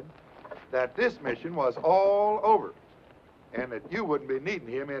decided that this mission was all over and that you wouldn't be needing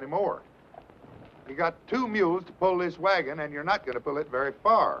him anymore. You got 2 mules to pull this wagon, and you're not going to pull it very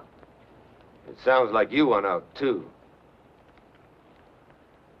far. It sounds like you want out, too.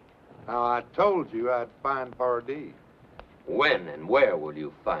 Now, I told you I'd find Pardee. When and where will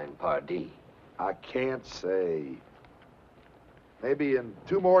you find Pardee? I can't say. Maybe in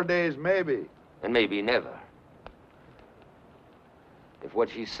 2 more days, maybe. And maybe never. If what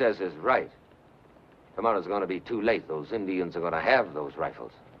she says is right, tomorrow's going to be too late. Those Indians are going to have those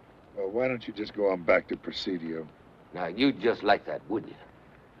rifles. Well, why don't you just go on back to Presidio? Now, you'd just like that, wouldn't you?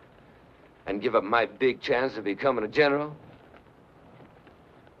 And give up my big chance of becoming a general?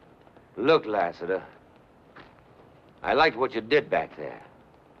 Look, Lassiter, I liked what you did back there.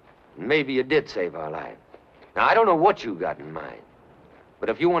 Maybe you did save our lives. Now, I don't know what you got in mind, but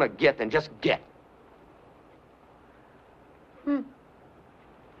if you want to get, then just get.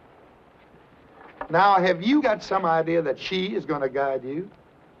 Now, have you got some idea that she is going to guide you?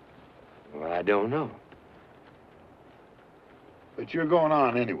 Well, I don't know. But you're going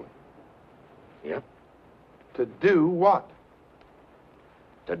on anyway. Yep. To do what?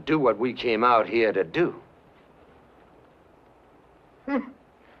 To do what we came out here to do.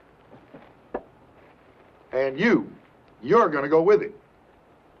 And you're going to go with him.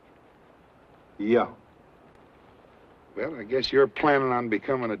 Yeah. Well, I guess you're planning on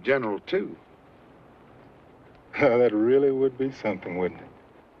becoming a general, too. That really would be something, wouldn't it?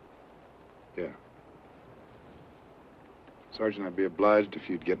 Yeah. Sergeant, I'd be obliged if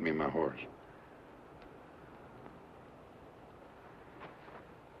you'd get me my horse.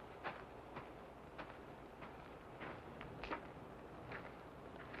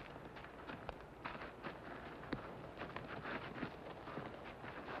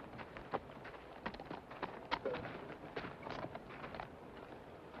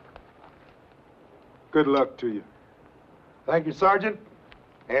 Good luck to you. Thank you, Sergeant,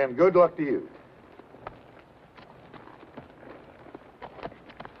 and good luck to you.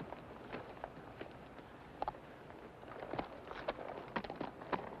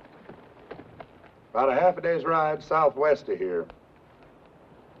 About a half a day's ride southwest of here.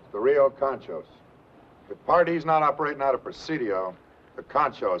 It's the Rio Conchos. If Pardee's not operating out of Presidio, the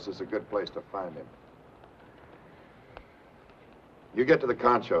Conchos is a good place to find him. You get to the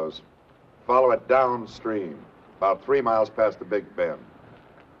Conchos, follow it downstream, about 3 miles past the Big Bend.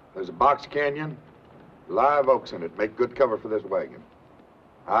 There's a box canyon, live oaks in it, make good cover for this wagon.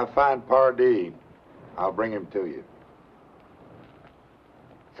 I find Pardee, I'll bring him to you.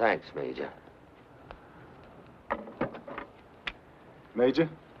 Thanks, Major. Major?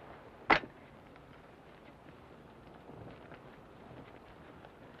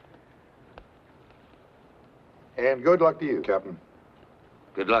 And good luck to you, Captain.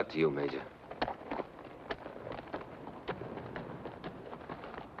 Good luck to you, Major.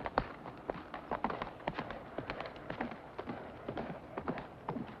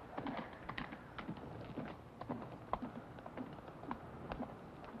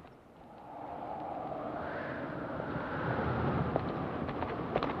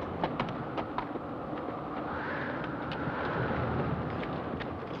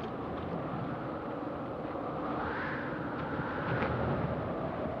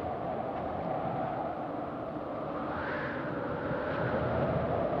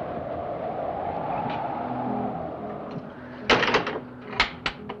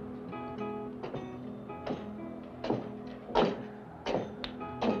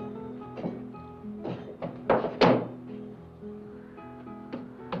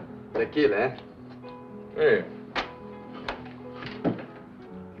 Tequila, eh? Hey.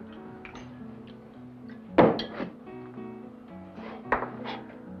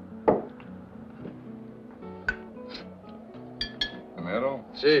 Dinero?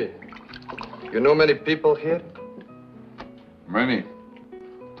 Si. You know many people here? Many.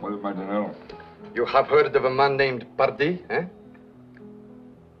 What is my dinero? You have heard of a man named Pardee, eh?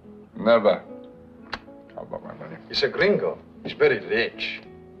 Never. How about my money? He's a gringo. He's very rich.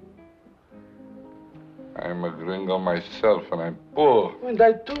 I'm a gringo myself, and I'm poor. And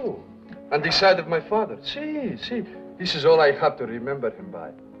I too. On the side of my father. See. This is all I have to remember him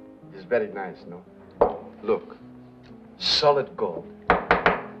by. It's very nice, no? Look. Solid gold.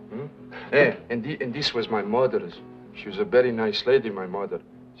 And this was my mother's. She was a very nice lady, my mother.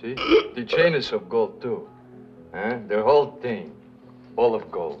 See? The chain is of gold, too. The whole thing. All of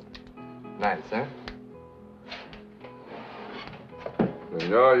gold. Nice, huh?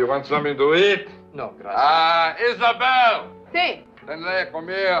 Senor, you want something to eat? No, gracias. Isabel! Sí. Tenle, come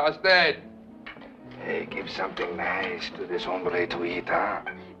here, a steak. Hey, give something nice to this hombre to eat, huh?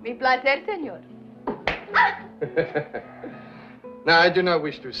 Mi placer, señor. Now, I do not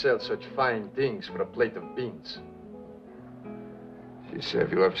wish to sell such fine things for a plate of beans. She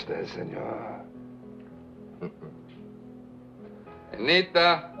serve you upstairs, senor.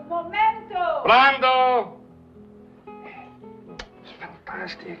 Anita. Un momento. Brando! It's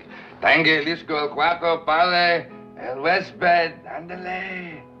fantastic. Tangue, lisco, el cuarto, padre, el huésped,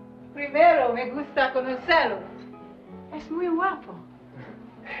 ándale. Primero, me gusta conocerlo. Es muy guapo.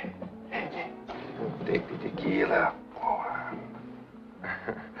 Take the tequila.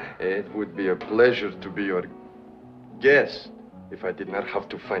 It would be a pleasure to be your guest if I did not have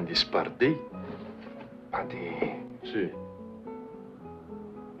to find this party. Party. See.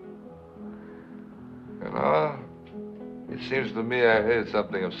 You know, it seems to me I heard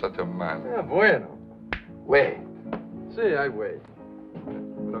something of such a man. Ah, bueno. Wait. See, I wait.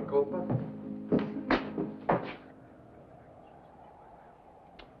 Una copa?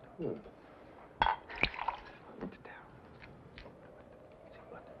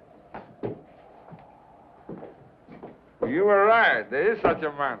 You were right. There is such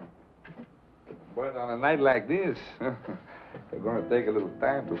a man. But on a night like this, they're going to take a little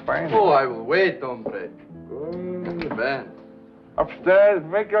time to find him. Oh, I will wait, hombre. Good. Ben. Upstairs,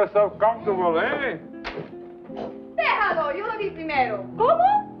 make yourself comfortable, eh? Déjalo, yo lo vi primero.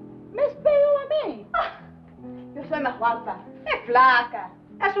 ¿Cómo? ¿Me espero a mí? Yo soy más guapa. Es flaca.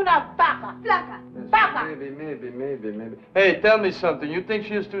 Es una vaca. Flaca. Vaca. Maybe. Hey, tell me something. You think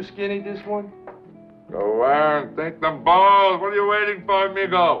she is too skinny, this one? Go on, take them balls. What are you waiting for,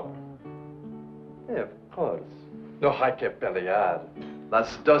 amigo? Yeah, of course. No hay que pelear.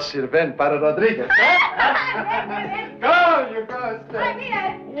 Las dos sirven para Rodríguez. Go, you go, stay. Ay,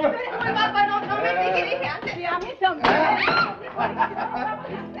 mira, tú eres muy guapa, no me dije antes. Sí, a mí también.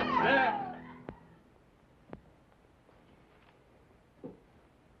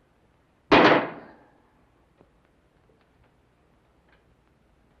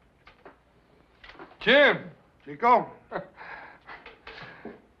 Jim! Chico?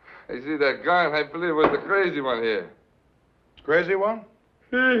 I see that gun. I believe it was the crazy one here. Crazy one?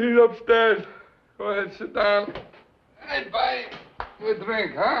 Here, he's upstairs. Go ahead, sit down. Hey, buy you a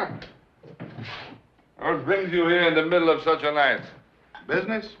drink, huh? What brings you here in the middle of such a night?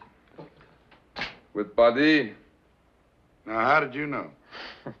 Business? With Paddy. Now, how did you know?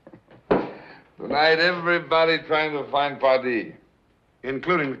 Tonight, everybody trying to find Paddy.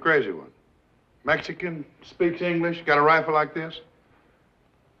 Including the crazy one. Mexican, speaks English, got a rifle like this?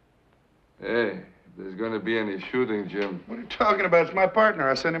 Hey, if there's going to be any shooting, Jim. What are you talking about? It's my partner.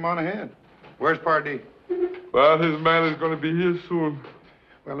 I sent him on ahead. Where's Pardee? Well, his man is going to be here soon.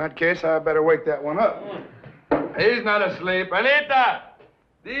 Well, in that case, I better wake that one up. He's not asleep. Anita!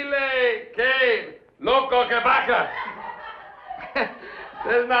 Dile que loco que baja.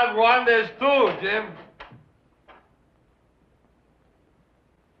 There's not one, there's two, Jim.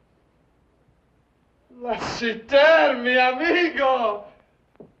 Lassiter, mi amigo!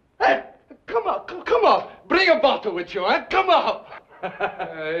 Hey, come on. Bring a bottle with you, huh? Come on.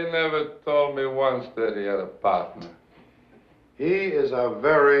 He never told me once that he had a partner. He is a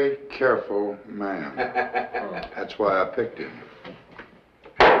very careful man. That's why I picked him.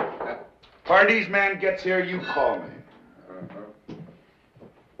 Pardee's man gets here, you call me.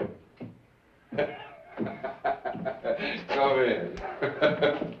 Come in.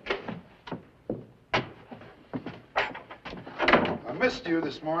 I missed you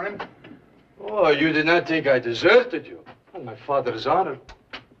this morning. Oh, you did not think I deserted you. On my father's honor.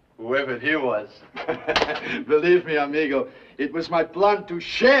 Whoever he was. Believe me, amigo, it was my plan to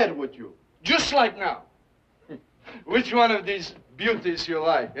share with you. Just like now. Which one of these beauties you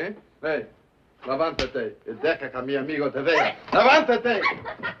like, eh? Hey, levántate. Y deja que mi amigo te vea. Levántate.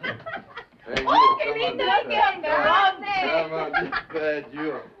 Hey, ¡Oh, qué lindo! ¡Qué Come on, this bad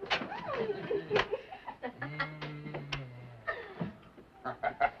you.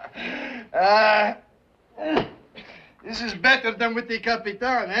 This is better than with the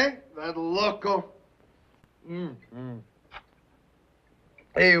Capitan, eh? That loco.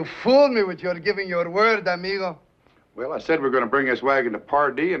 Hey, you fooled me with your giving your word, amigo. Well, I said we're going to bring this wagon to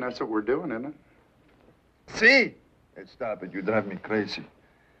Pardee, and that's what we're doing, isn't it? See? Hey, stop it. You drive me crazy.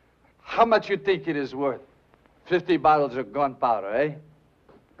 How much you think it is worth? 50 bottles of gunpowder, eh?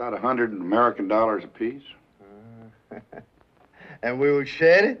 About $100 American dollars apiece. And we will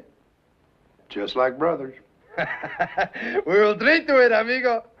share it? Just like brothers. We will drink to it,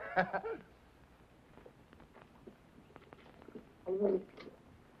 amigo.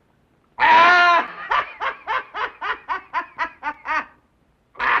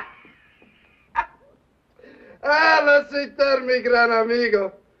 Let's return, mi gran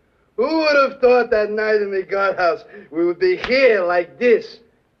amigo. Who would have thought that night in the guardhouse we would be here like this?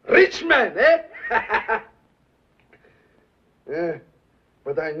 Rich man, eh? Yeah,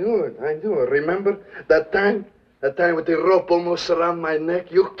 but I knew it. Remember that time? That time with the rope almost around my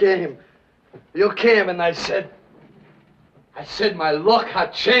neck? You came and I said my luck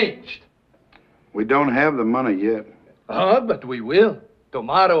had changed. We don't have the money yet. Oh, but we will.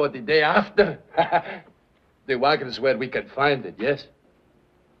 Tomorrow or the day after. The wagon is where we can find it, yes?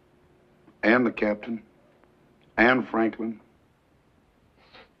 And the captain. And Franklin.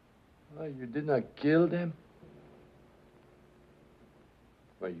 Oh, you did not kill them?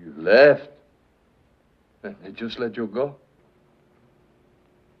 Well, you left. And they just let you go?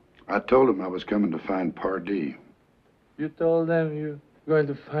 I told him I was coming to find Pardee. You told them you're going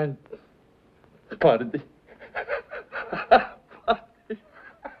to find Pardee?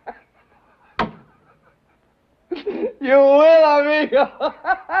 You will, amigo.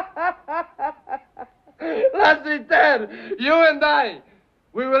 Let's return. You and I.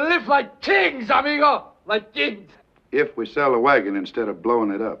 We will live like kings, amigo. Like kings. If we sell the wagon instead of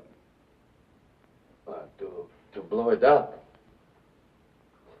blowing it up. To blow it up?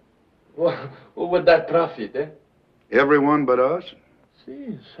 What would that profit, eh? Everyone but us.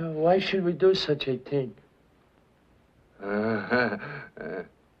 See, so why should we do such a thing?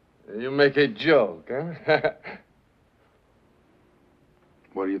 You make a joke, huh?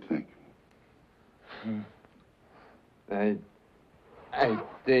 What do you think? I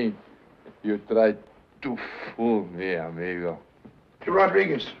think you tried to fool me, amigo. Hey,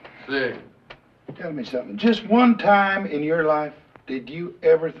 Rodriguez. See. Tell me something. Just one time in your life, did you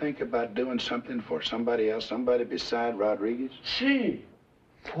ever think about doing something for somebody else, somebody beside Rodriguez? See.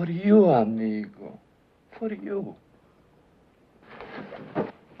 For you, amigo. For you.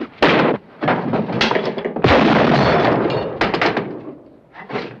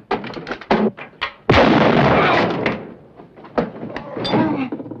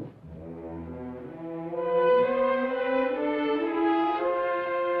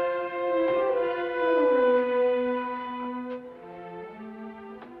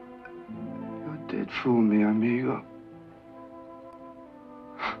 Fool me, amigo.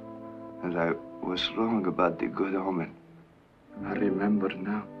 And I was wrong about the good omen. I remember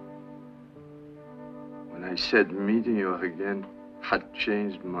now. When I said meeting you again had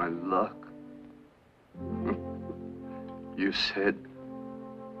changed my luck. You said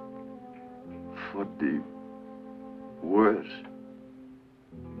for the worse.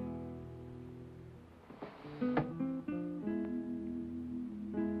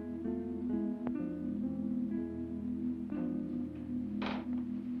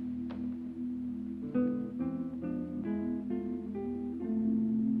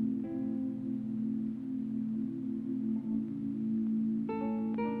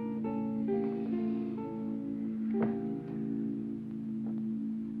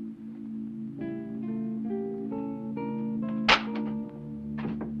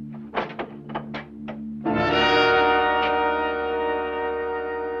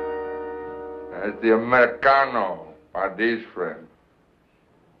 The Americano, Pardee's friend.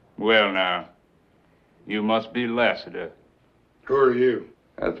 Well, now, you must be Lassiter. Who are you?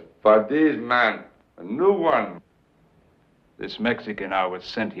 That's Pardee's man, a new one. This Mexican I was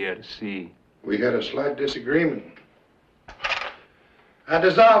sent here to see. We had a slight disagreement. I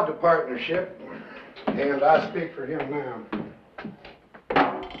dissolved the partnership, and I speak for him now.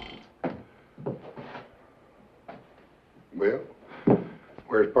 Well,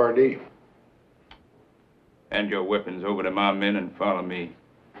 where's Pardee? Hand your weapons over to my men and follow me.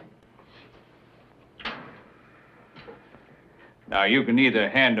 Now, you can either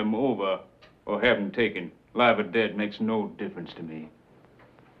hand them over or have them taken. Live or dead makes no difference to me.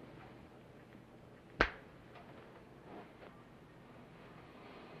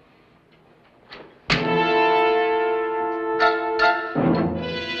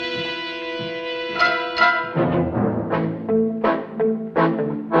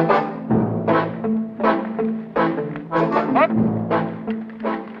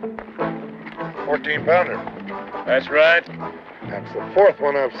 $14. That's right. That's the fourth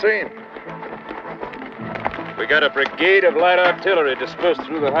one I've seen. We got a brigade of light artillery dispersed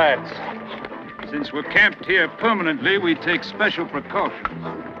through the heights. Since we're camped here permanently, we take special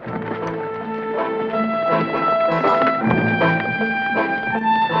precautions.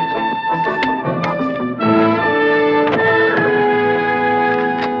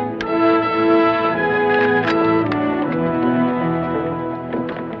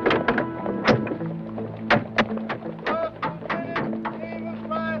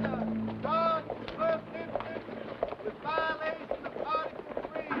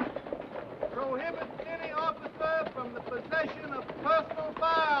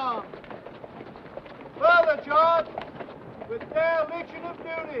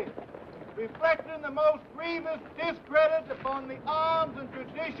 Reflecting the most grievous discredit upon the arms and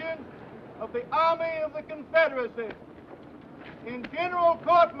traditions of the Army of the Confederacy. In general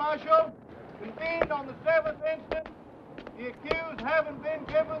court-martial, convened on the 7th instant, the accused having been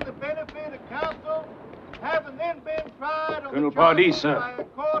given the benefit of counsel, having then been tried on Colonel the charges Pardee, sir. by a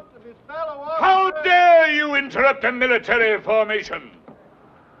court of his fellow officers... How dare you interrupt a military formation?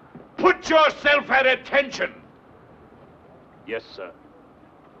 Put yourself at attention. Yes, sir.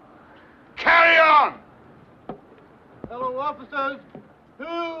 Carry on! Fellow officers,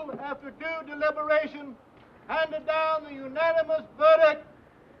 who, after due deliberation, handed down the unanimous verdict,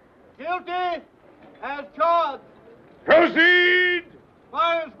 guilty as charged. Proceed!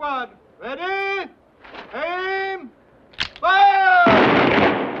 Fire squad, ready, aim,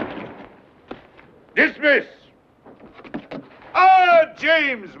 fire! Dismiss! Ah,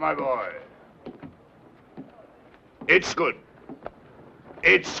 James, my boy. It's good.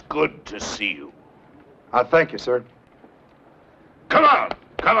 It's good to see you. I thank you, sir. Come on,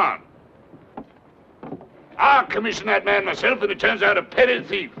 come on. I'll commission that man myself, and it turns out a petty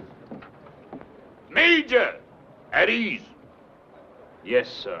thief. Major, at ease. Yes,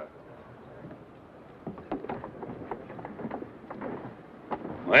 sir.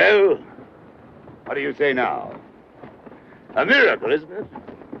 Well, what do you say now? A miracle, isn't it?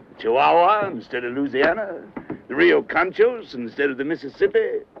 Chihuahua instead of Louisiana, the Rio Conchos instead of the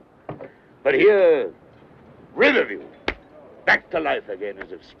Mississippi. But here, Riverview, back to life again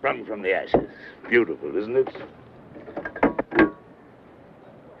as if sprung from the ashes. Beautiful, isn't it?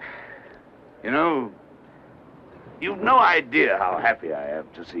 You know, you've no idea how happy I am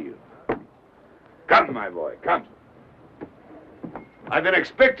to see you. Come, my boy, come. I've been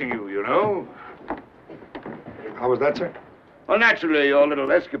expecting you, you know. How was that, sir? Well, naturally, your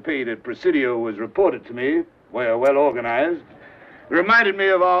little escapade at Presidio was reported to me. We're well organized. It reminded me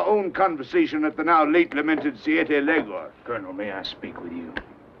of our own conversation at the now late lamented Siete Legua. Colonel, may I speak with you?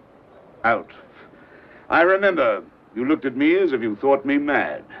 Out. I remember you looked at me as if you thought me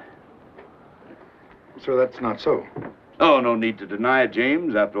mad. Sir, that's not so. Oh, no need to deny it,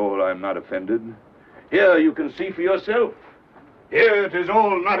 James. After all, I'm not offended. Here you can see for yourself. Here it is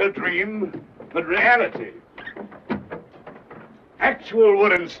all not a dream, but reality. Actual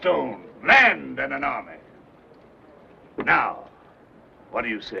wood and stone, land and an army. Now, what do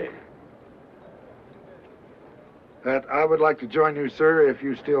you say? That I would like to join you, sir, if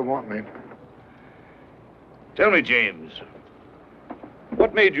you still want me. Tell me, James,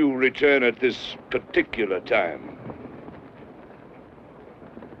 what made you return at this particular time?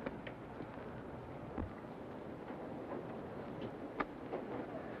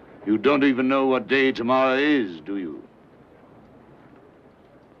 You don't even know what day tomorrow is, do you?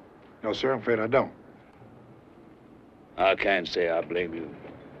 No, sir, I'm afraid I don't. I can't say I blame you.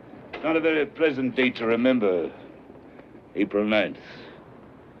 Not a very pleasant date to remember. April 9th.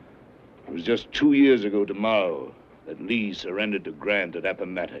 It was just 2 years ago tomorrow that Lee surrendered to Grant at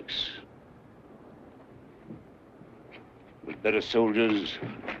Appomattox. With better soldiers,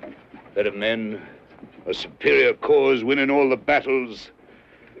 better men, a superior cause winning all the battles,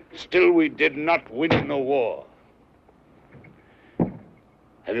 still we did not win the war.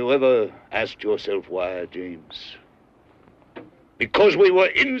 Have you ever asked yourself why, James? Because we were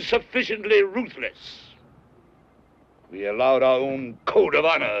insufficiently ruthless. We allowed our own code of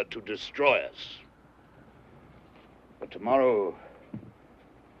honor to destroy us. But tomorrow,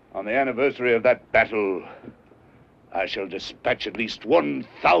 on the anniversary of that battle, I shall dispatch at least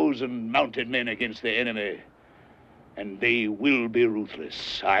 1,000 mounted men against the enemy. And they will be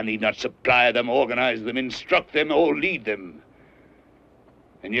ruthless. I need not supply them, organize them, instruct them, or lead them.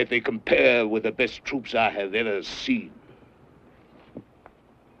 And yet they compare with the best troops I have ever seen.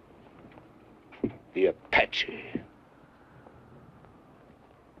 The Apache.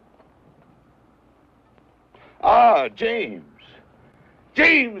 Ah, James.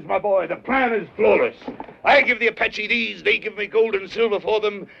 James, my boy, the plan is flawless. I give the Apache these, they give me gold and silver for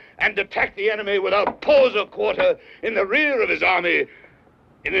them, and attack the enemy without pause or quarter in the rear of his army,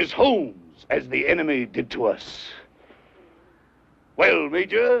 in his homes, as the enemy did to us. Well,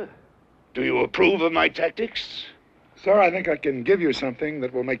 Major, do you approve of my tactics? Sir, I think I can give you something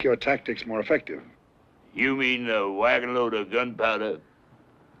that will make your tactics more effective. You mean a wagon load of gunpowder?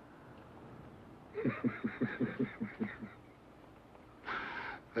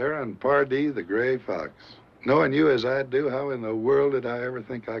 There on Pardee, the Gray Fox. Knowing you as I do, how in the world did I ever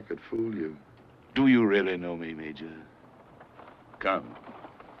think I could fool you? Do you really know me, Major? Come.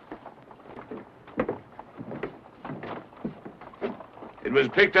 It was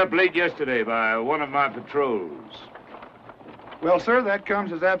picked up late yesterday by one of my patrols. Well, sir, that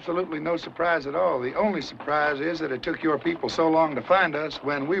comes as absolutely no surprise at all. The only surprise is that it took your people so long to find us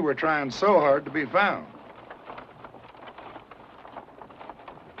when we were trying so hard to be found.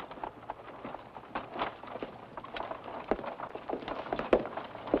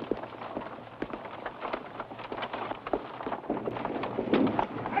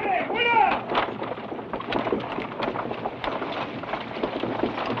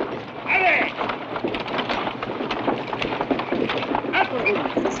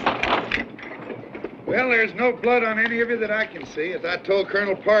 Well, there's no blood on any of you that I can see. As I told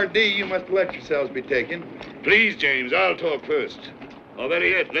Colonel Pardee, you must let yourselves be taken. Please, James, I'll talk first. Or better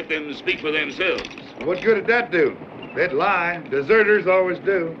yet, let them speak for themselves. What good did that do? They'd lie. Deserters always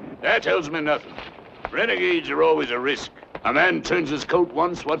do. That tells me nothing. Renegades are always a risk. A man turns his coat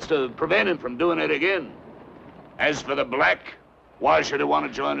once, what's to prevent him from doing it again? As for the black, why should he want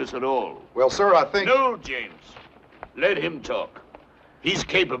to join us at all? Well, sir, I think... No, James. Let him talk. He's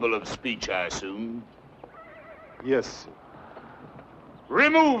capable of speech, I assume. Yes, sir.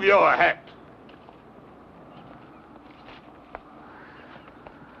 Remove your hat.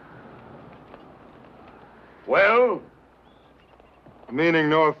 Well? Meaning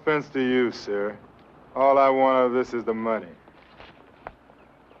no offense to you, sir. All I want out of this is the money.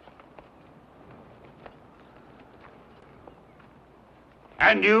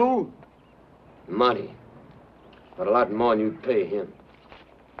 And you? Money. But a lot more than you'd pay him.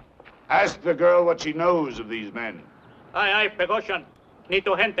 Ask the girl what she knows of these men. Aye, Pegoshan. Ni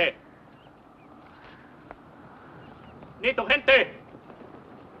tu gente. Ni tu gente.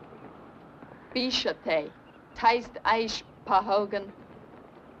 Bishate. Taist aish pahogan.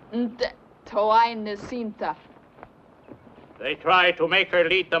 Nte toai nesinta. They tried to make her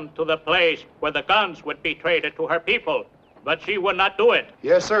lead them to the place where the guns would be traded to her people, but she would not do it.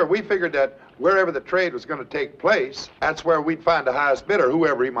 Yes, sir. We figured that wherever the trade was going to take place, that's where we'd find the highest bidder,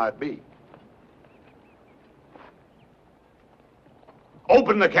 whoever he might be.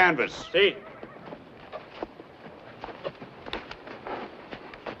 Open the canvas. Sí.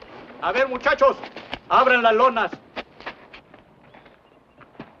 A ver, muchachos, abran las lonas.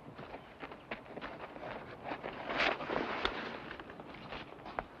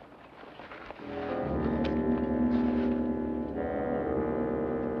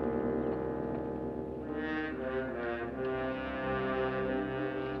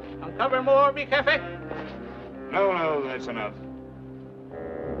 Uncover more, mi jefe? No, that's enough.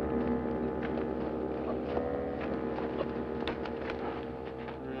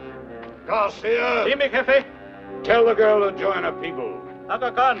 Garcia! Sí, mi jefe. Tell the girl to join her people.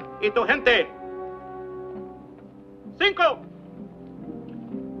 Aga Khan y tu gente. 5.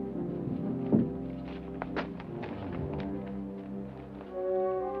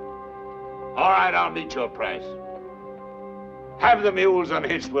 All right, I'll meet your price. Have the mules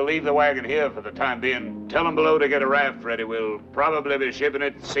unhitched. We'll leave the wagon here for the time being. Tell them below to get a raft ready. We'll probably be shipping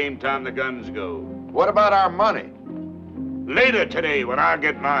it the same time the guns go. What about our money? Later today, when I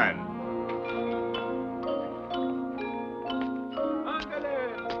get mine.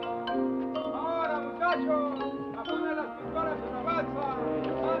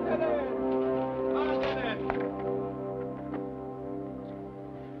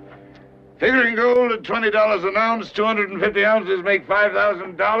 Figuring gold at $20 an ounce, 250 ounces make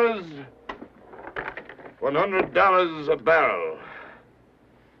 $5,000. $100 a barrel.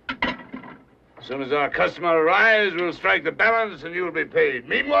 As soon as our customer arrives, we'll strike the balance and you'll be paid.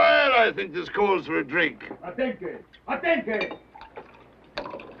 Meanwhile, I think this calls for a drink. Atenke! Atenke!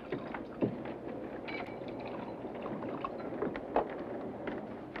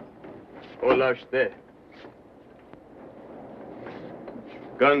 Hola usted.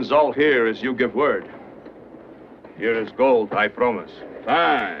 Guns all here as you give word. Here is gold, I promise.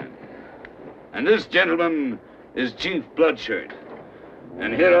 Fine. And this gentleman is Chief Bloodshirt.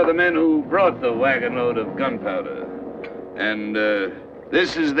 And here are the men who brought the wagon load of gunpowder. And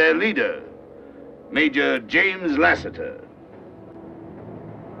This is their leader, Major James Lassiter.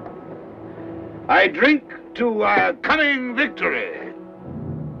 I drink to our coming victory.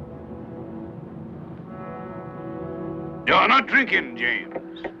 You're not drinking,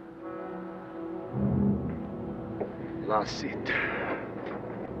 James. Lassiter.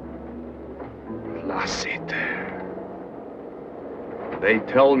 Lassiter. They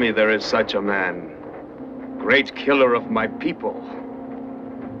tell me there is such a man. Great killer of my people.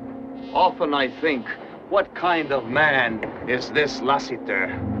 Often I think, what kind of man is this Lassiter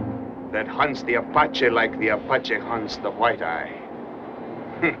that hunts the Apache like the Apache hunts the White Eye?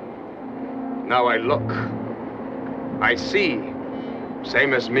 Now I look. I see.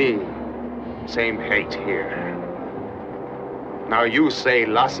 Same as me. Same hate here. Now you say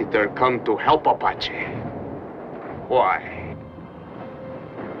Lassiter come to help Apache. Why?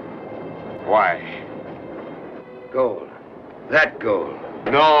 Why? Gold. That gold.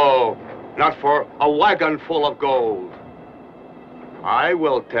 No, not for a wagon full of gold. I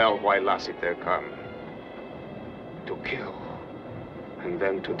will tell why Lassiter come. To kill, and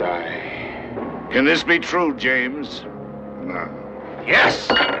then to die. Can this be true, James? No. Yes!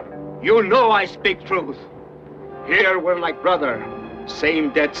 You know I speak truth. Here we're like brother.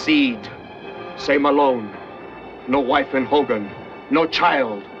 Same dead seed. Same alone. No wife in Hogan. No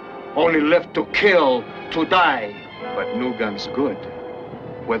child. Only left to kill, to die. But new guns good.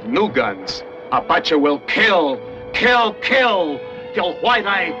 With new guns, Apache will kill, kill, kill, till White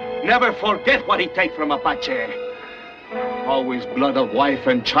Eye never forget what he take from Apache. Always blood of wife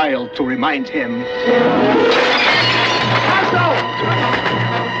and child to remind him.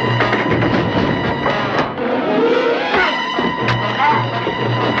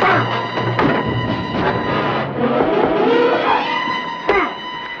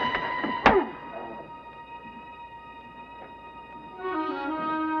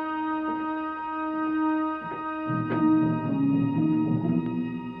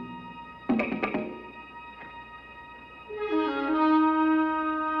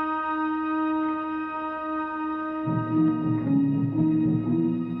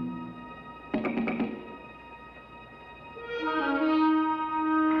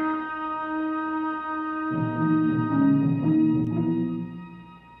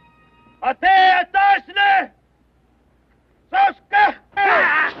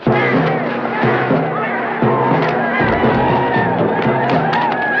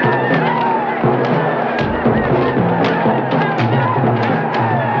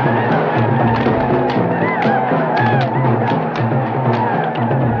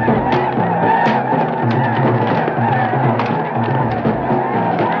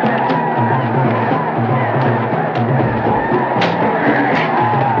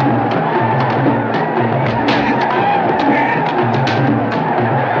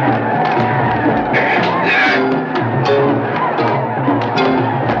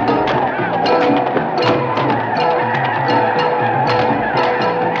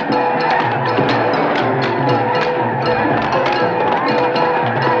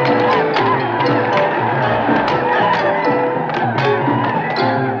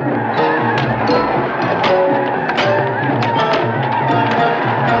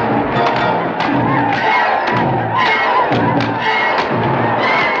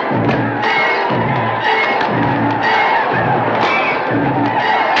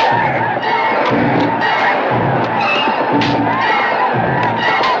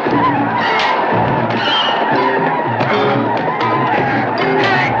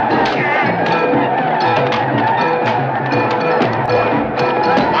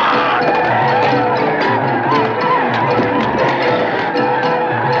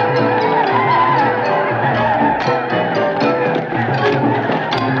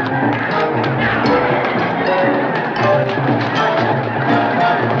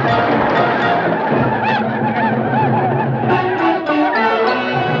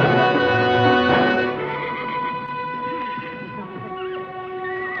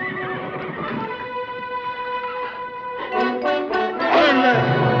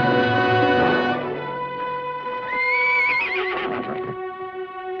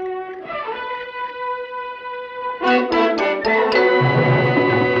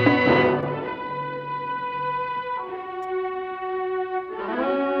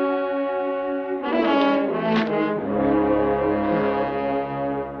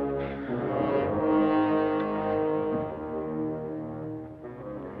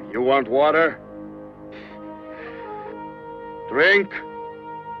 You want water? Drink?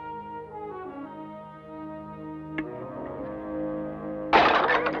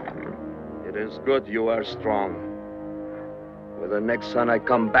 It is good you are strong. With the next sun I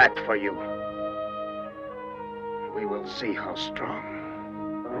come back for you. We will see how strong.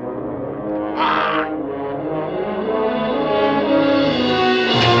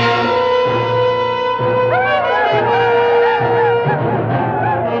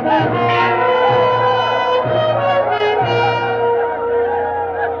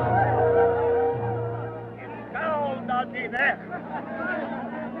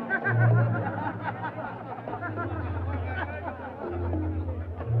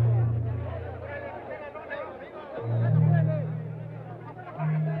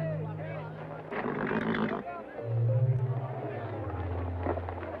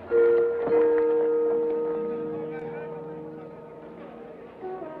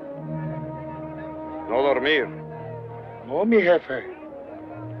 No dormir. No, mi jefe.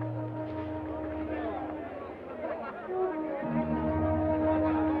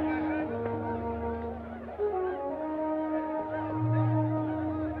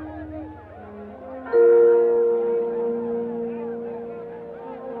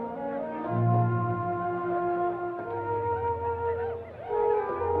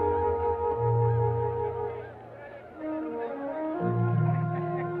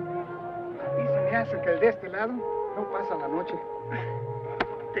 Que el de este lado no pasa la noche.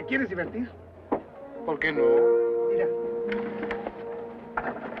 ¿Te quieres divertir? ¿Por qué no? Mira.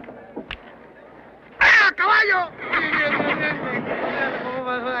 ¡Ah, caballo!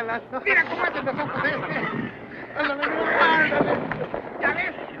 Mira cómo hacen los ojos este. Ándale, ándale. Ya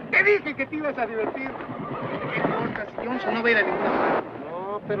ves, te dije que te ibas a divertir. ¿Qué importa si Johnson no va a ir a ninguna parte?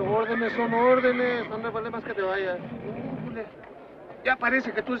 No, pero órdenes son órdenes. No me vale más que te vayas. Ya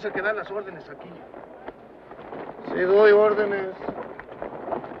parece que tú eres el que da las órdenes aquí. Sí, doy órdenes.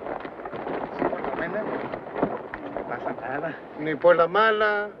 Sí, por la buena, no pasa nada. Ni por la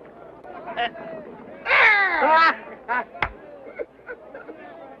mala.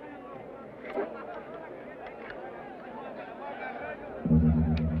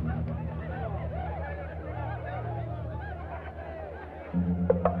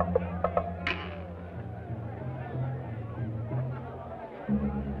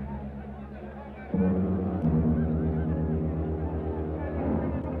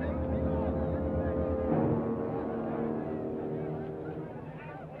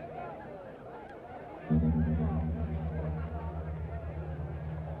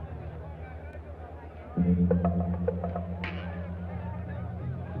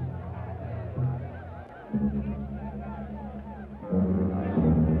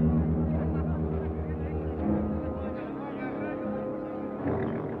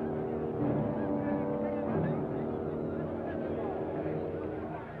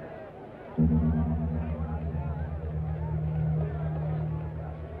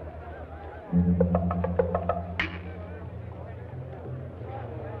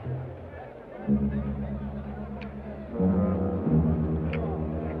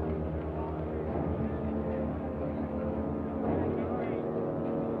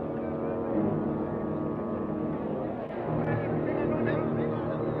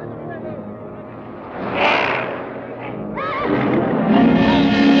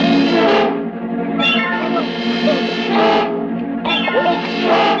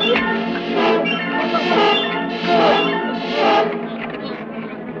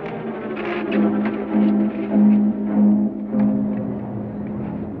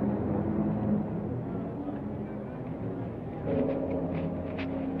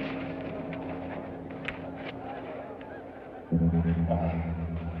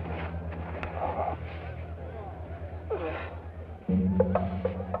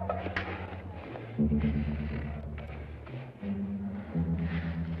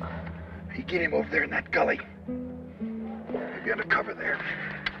 Hey, get him over there in that gully. Maybe under cover there.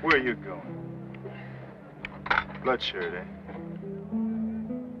 Where are you going? Bloodshirt, eh?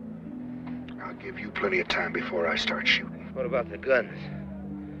 I'll give you plenty of time before I start shooting. What about the guns?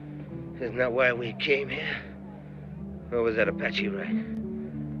 Isn't that why we came here? Or was that Apache right?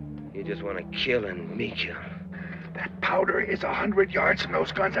 You just want to kill and me kill. That powder is 100 yards from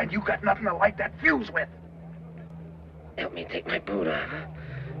those guns, and you got nothing to light that fuse with. Help me take my boot off, huh?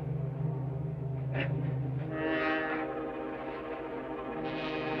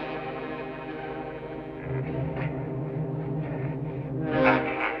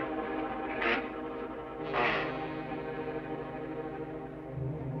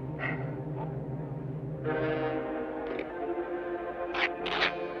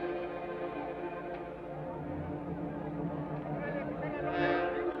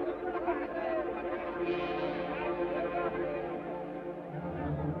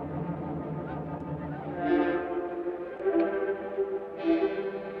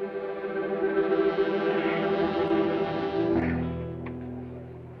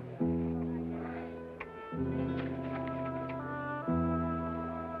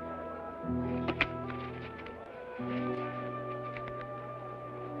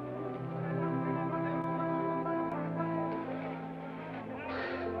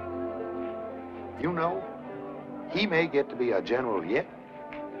 You know, he may get to be a general yet.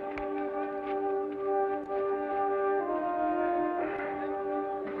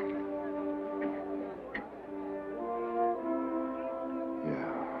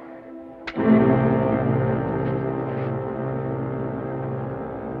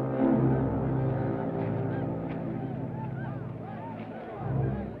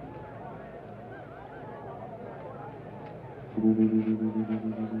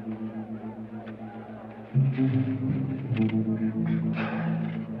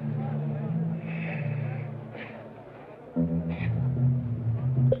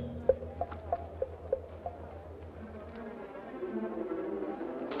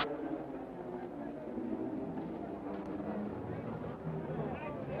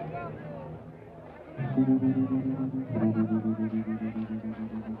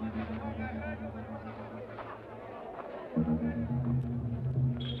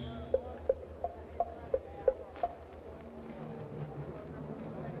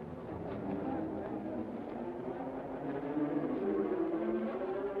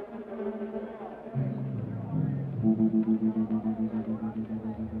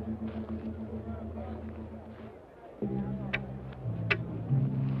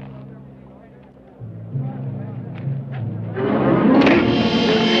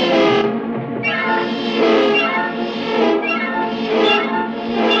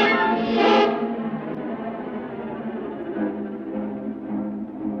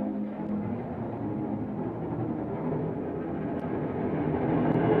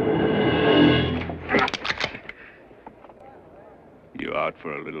 You out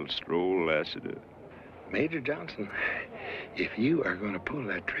for a little stroll, Lassiter? Major Johnson, if you are going to pull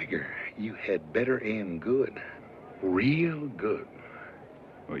that trigger, you had better aim good. Real good.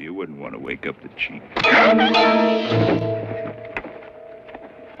 Well, you wouldn't want to wake up the chief.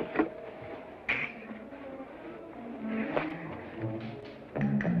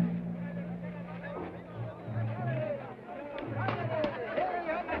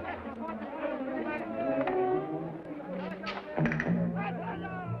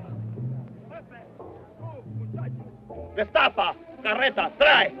 Destapa, carreta,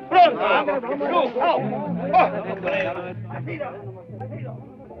 trae, pronto.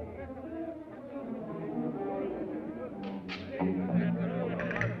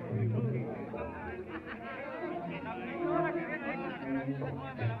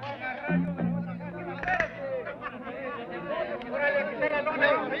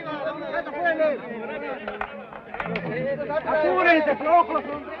 Apúrense, flojos.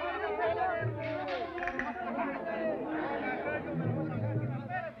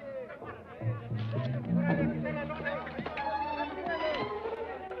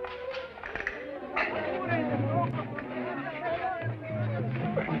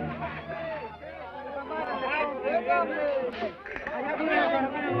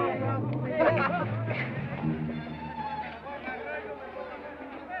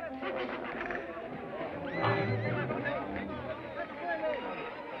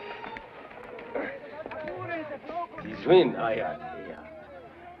 Zwin ayati,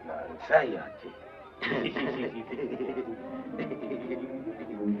 nansayati.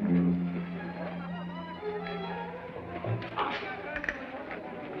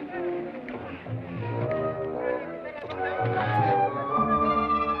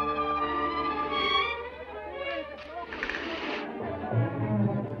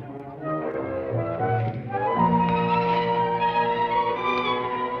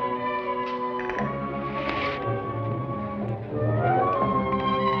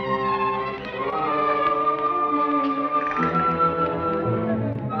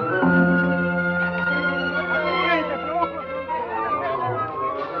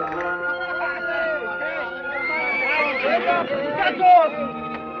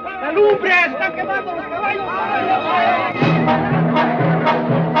 ¡La lumbre! ¡Están quemando los caballos!